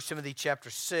 1 Timothy chapter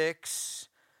 6,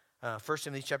 1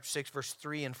 Timothy chapter 6, verse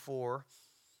 3 and 4.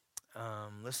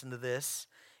 Listen to this.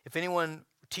 If anyone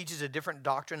teaches a different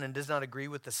doctrine and does not agree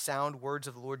with the sound words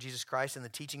of the Lord Jesus Christ and the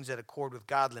teachings that accord with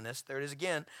godliness, there it is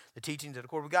again, the teachings that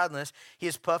accord with godliness, he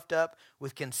is puffed up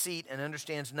with conceit and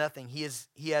understands nothing. He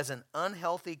has an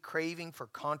unhealthy craving for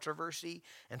controversy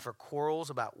and for quarrels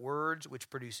about words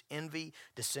which produce envy,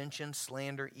 dissension,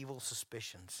 slander, evil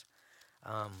suspicions.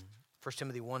 1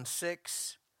 Timothy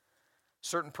 1:6,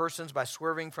 certain persons by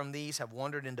swerving from these have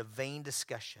wandered into vain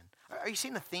discussion. Are you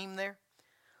seeing a theme there?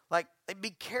 Like,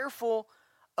 be careful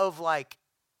of like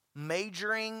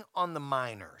majoring on the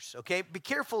minors, okay? Be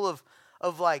careful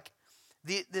of like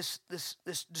this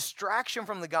distraction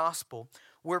from the gospel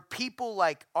where people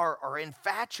like are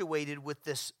infatuated with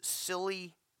this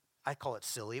silly, I call it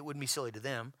silly, it wouldn't be silly to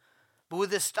them, but with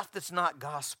this stuff that's not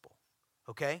gospel,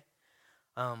 okay?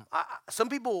 Some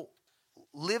people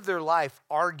live their life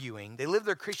arguing, they live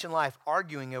their Christian life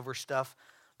arguing over stuff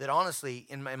that honestly,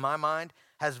 in my mind,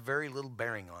 has very little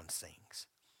bearing on things.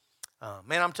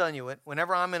 Man, I'm telling you,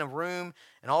 whenever I'm in a room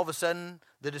and all of a sudden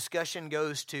the discussion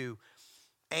goes to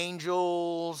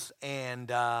angels and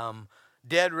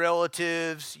dead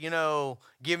relatives,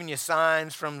 giving you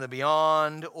signs from the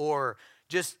beyond, or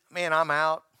just, man, I'm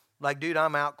out. Like, dude,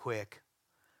 I'm out quick.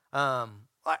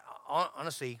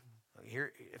 Honestly,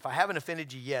 here, if I haven't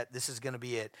offended you yet, this is going to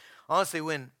be it. Honestly,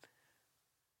 when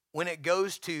it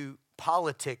goes to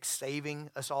politics saving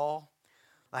us all,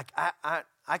 like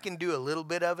I can do a little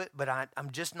bit of it, but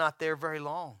I'm just not there very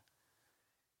long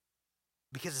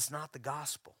because it's not the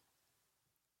gospel.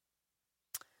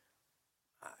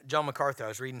 John MacArthur, I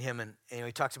was reading him, and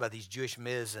he talks about these Jewish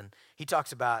myths, and he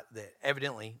talks about that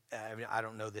evidently, I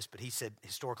don't know this, but he said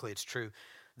historically it's true,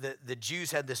 the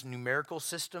Jews had this numerical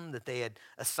system that they had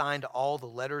assigned to all the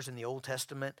letters in the Old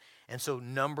Testament, and so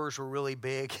numbers were really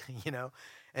big,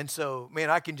 And so, man,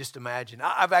 I can just imagine.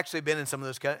 I've actually been in some of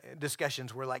those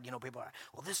discussions where, like, people are,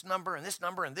 well, this number and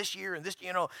this year and this,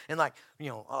 and like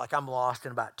I'm lost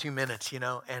in about 2 minutes,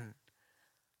 and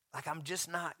like I'm just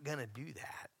not going to do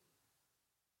that.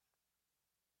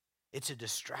 It's a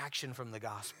distraction from the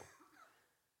gospel.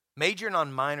 Majoring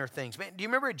on minor things. Man, do you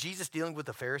remember Jesus dealing with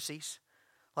the Pharisees?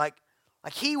 Like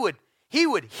he would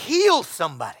heal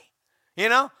somebody,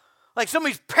 like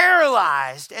somebody's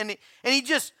paralyzed and he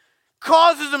just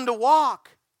causes them to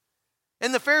walk.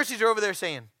 And the Pharisees are over there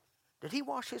saying, did he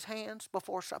wash his hands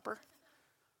before supper?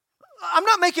 I'm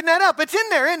not making that up. It's in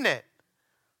there, isn't it?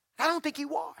 I don't think he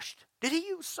washed. Did he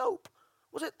use soap?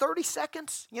 Was it 30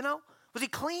 seconds? Was he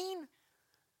clean?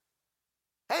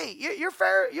 Hey,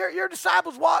 your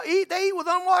disciples they eat with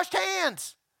unwashed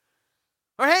hands.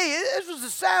 Or hey, this was a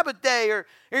Sabbath day. Or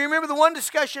you remember the one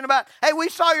discussion about, hey, we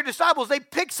saw your disciples. They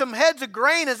picked some heads of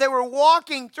grain as they were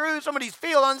walking through somebody's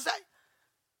field on Saturday.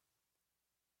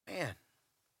 Man,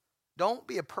 don't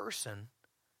be a person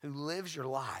who lives your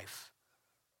life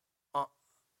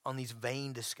on these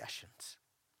vain discussions.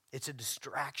 It's a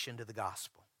distraction to the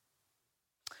gospel.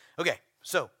 Okay,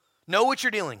 so know what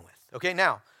you're dealing with. Okay,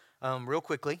 now, real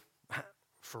quickly,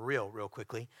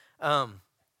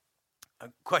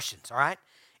 questions, all right?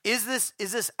 Is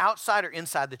this outside or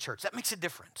inside the church? That makes a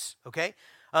difference, okay?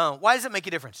 Why does it make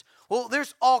a difference? Well,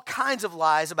 there's all kinds of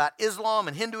lies about Islam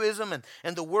and Hinduism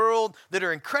and the world that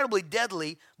are incredibly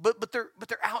deadly, but they're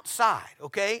outside,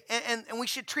 okay? And we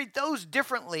should treat those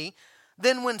differently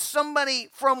than when somebody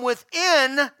from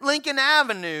within Lincoln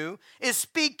Avenue is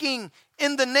speaking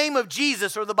in the name of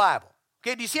Jesus or the Bible.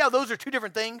 Okay, do you see how those are two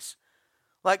different things?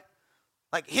 Like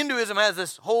Hinduism has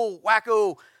this whole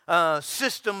wacko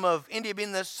system of India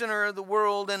being the center of the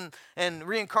world and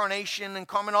reincarnation and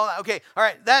karma and all that. Okay, all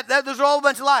right, those are all a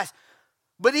bunch of lies.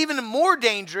 But even more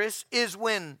dangerous is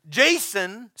when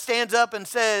Jason stands up and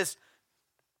says,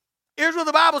 Here's what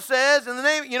the Bible says in the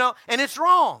name, and it's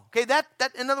wrong. Okay, that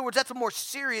in other words, that's a more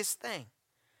serious thing.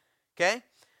 Okay?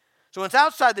 So when it's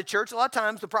outside the church, a lot of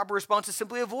times the proper response is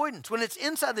simply avoidance. When it's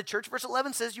inside the church, verse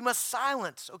 11 says you must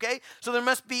silence, okay? So there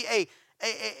must be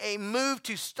a move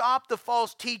to stop the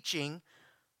false teaching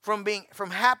from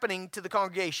happening to the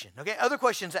congregation, okay? Other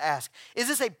questions to ask. Is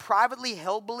this a privately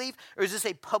held belief, or is this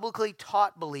a publicly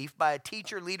taught belief by a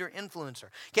teacher, leader, influencer?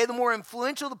 Okay, the more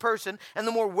influential the person and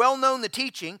the more well-known the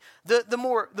teaching, the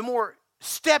more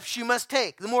steps you must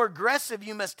take, the more aggressive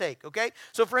you must take, okay?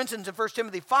 So for instance, in 1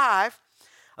 Timothy 5,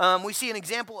 we see an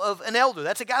example of an elder.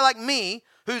 That's a guy like me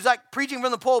who's like preaching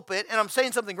from the pulpit and I'm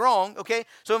saying something wrong, okay?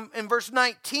 So in verse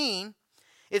 19,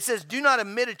 it says, do not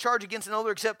admit a charge against an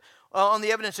elder except on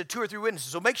the evidence of 2 or 3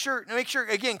 witnesses. So make sure,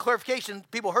 again, clarification,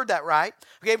 people heard that right.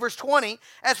 Okay, verse 20,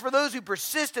 as for those who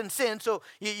persist in sin, so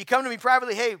you come to me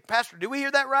privately, hey, pastor, did we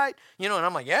hear that right? And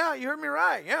I'm like, yeah, you heard me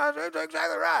right. Yeah, that's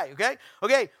exactly right,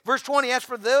 okay? Verse 20, as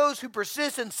for those who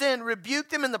persist in sin, rebuke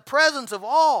them in the presence of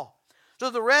all, so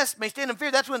the rest may stand in fear.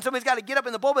 That's when somebody's got to get up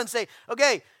in the pulpit and say,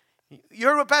 okay, you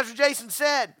heard what Pastor Jason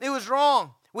said. It was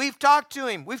wrong. We've talked to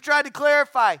him. We've tried to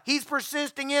clarify. He's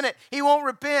persisting in it. He won't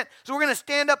repent. So we're going to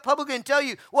stand up publicly and tell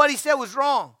you what he said was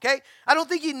wrong, okay? I don't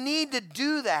think you need to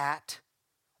do that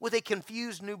with a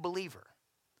confused new believer,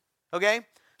 okay?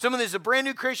 Someone that's a brand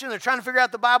new Christian, they're trying to figure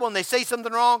out the Bible and they say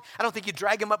something wrong. I don't think you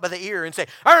drag them up by the ear and say,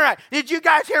 all right, did you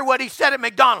guys hear what he said at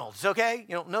McDonald's, okay?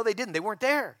 No, they didn't. They weren't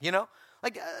there,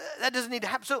 that doesn't need to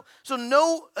happen. So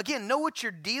know what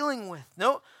you're dealing with.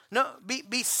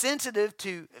 Be sensitive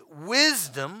to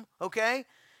wisdom, okay,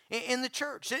 in the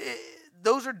church.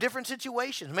 Those are different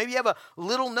situations. Maybe you have a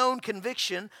little-known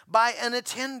conviction by an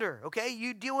attender, okay?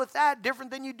 You deal with that different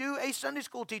than you do a Sunday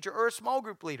school teacher or a small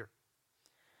group leader.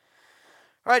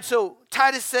 All right, so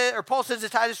Paul says to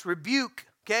Titus, rebuke,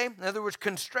 okay? In other words,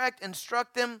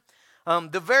 instruct them.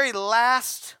 The very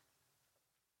last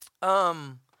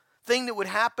thing that would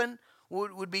happen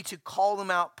would be to call them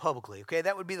out publicly, okay?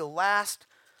 That would be the last.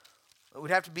 It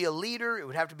would have to be a leader. It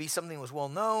would have to be something that was well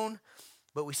known.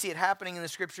 But we see it happening in the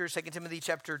scripture, 2 Timothy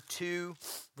chapter 2,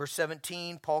 verse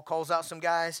 17. Paul calls out some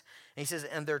guys, and he says,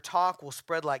 and their talk will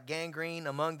spread like gangrene.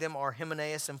 Among them are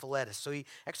Hymenaeus and Philetus. So he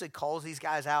actually calls these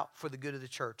guys out for the good of the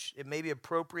church. It may be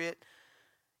appropriate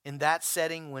in that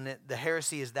setting when the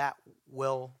heresy is that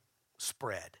well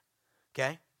spread,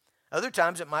 okay? Other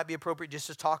times it might be appropriate just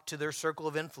to talk to their circle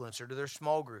of influence or to their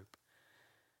small group,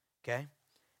 okay?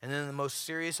 And then in the most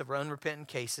serious of unrepentant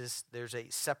cases, there's a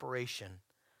separation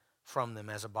from them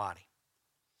as a body.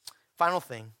 Final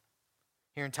thing,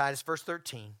 here in Titus, verse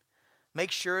 13, make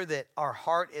sure that our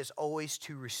heart is always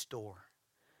to restore.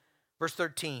 Verse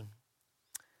 13,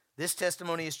 this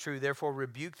testimony is true, therefore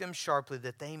rebuke them sharply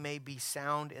that they may be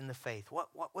sound in the faith. What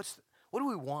do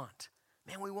we want?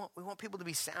 Man, we want people to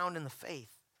be sound in the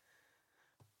faith.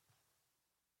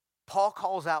 Paul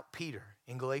calls out Peter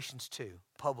in Galatians 2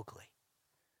 publicly.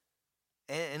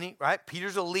 And right?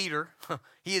 Peter's a leader.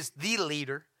 He is the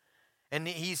leader. And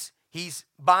he's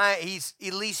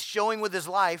at least showing with his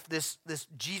life this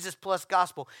Jesus plus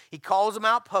gospel. He calls him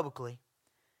out publicly.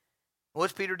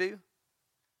 What's Peter do?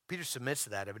 Peter submits to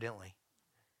that, evidently,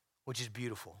 which is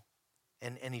beautiful.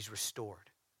 And he's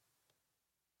restored.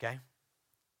 Okay?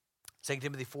 2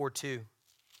 Timothy 4:2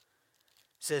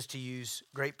 says to use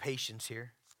great patience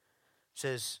here. It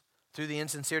says, through the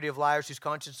insincerity of liars whose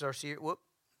consciences are seared. Whoop,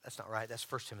 that's not right. That's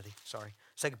 1 Timothy. Sorry.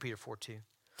 2 Peter 4:2.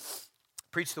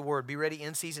 Preach the word. Be ready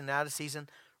in season and out of season.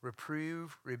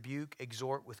 Reprove, rebuke,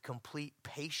 exhort with complete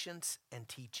patience and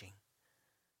teaching.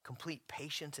 Complete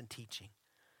patience and teaching.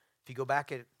 If you go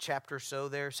back a chapter or so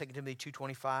there, 2 Timothy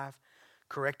 2:25,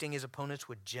 correcting his opponents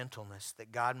with gentleness,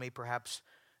 that God may perhaps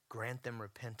grant them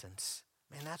repentance.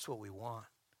 Man, that's what we want.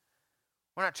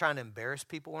 We're not trying to embarrass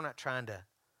people. We're not trying to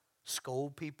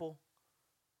scold people.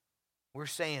 We're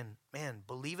saying, man,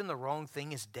 believing the wrong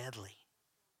thing is deadly.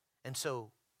 And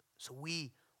so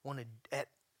we want to,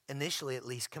 initially at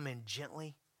least, come in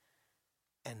gently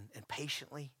and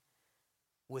patiently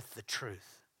with the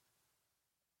truth.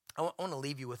 I want to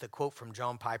leave you with a quote from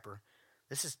John Piper.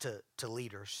 This is to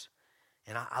leaders,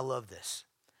 and I love this.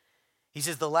 He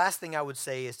says, the last thing I would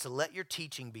say is to let your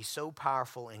teaching be so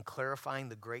powerful in clarifying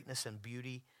the greatness and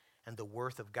beauty and the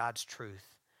worth of God's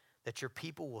truth that your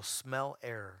people will smell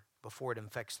error before it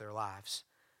infects their lives.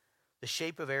 The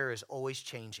shape of error is always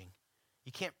changing.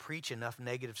 You can't preach enough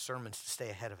negative sermons to stay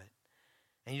ahead of it.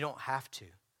 And you don't have to.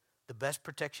 The best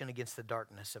protection against the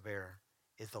darkness of error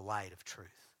is the light of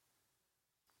truth.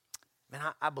 Man,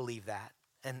 I believe that.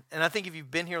 And I think if you've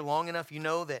been here long enough, you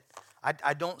know that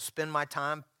I don't spend my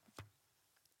time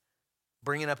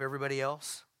bringing up everybody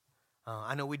else.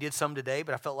 I know we did some today,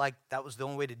 but I felt like that was the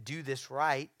only way to do this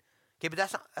right. Okay, but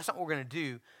that's not what we're going to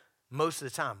do most of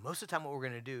the time. Most of the time what we're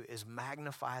going to do is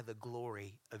magnify the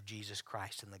glory of Jesus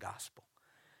Christ in the gospel.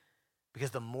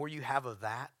 Because the more you have of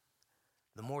that,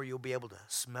 the more you'll be able to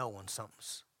smell when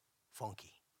something's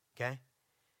funky, okay?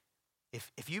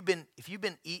 If you've been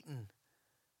eating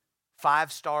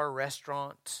 5-star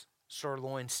restaurants,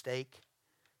 sirloin steak,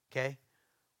 okay?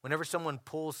 Whenever someone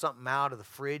pulls something out of the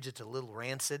fridge that's a little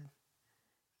rancid,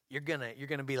 you're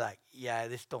gonna be like, yeah,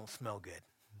 this don't smell good,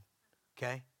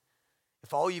 okay?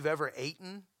 If all you've ever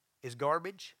eaten is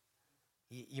garbage,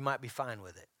 you might be fine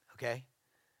with it, okay?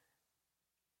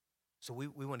 So we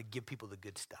want to give people the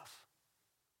good stuff.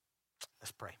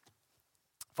 Let's pray.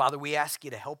 Father, we ask you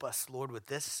to help us, Lord, with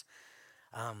this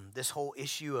whole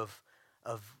issue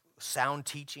of sound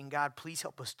teaching. God, please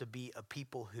help us to be a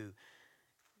people who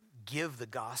give the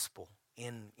gospel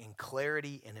in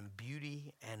clarity and in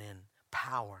beauty and in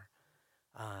power,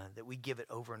 that we give it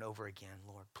over and over again,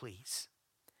 Lord, please.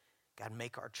 God,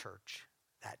 make our church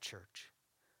that church.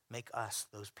 Make us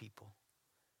those people.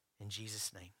 In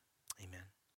Jesus' name, amen.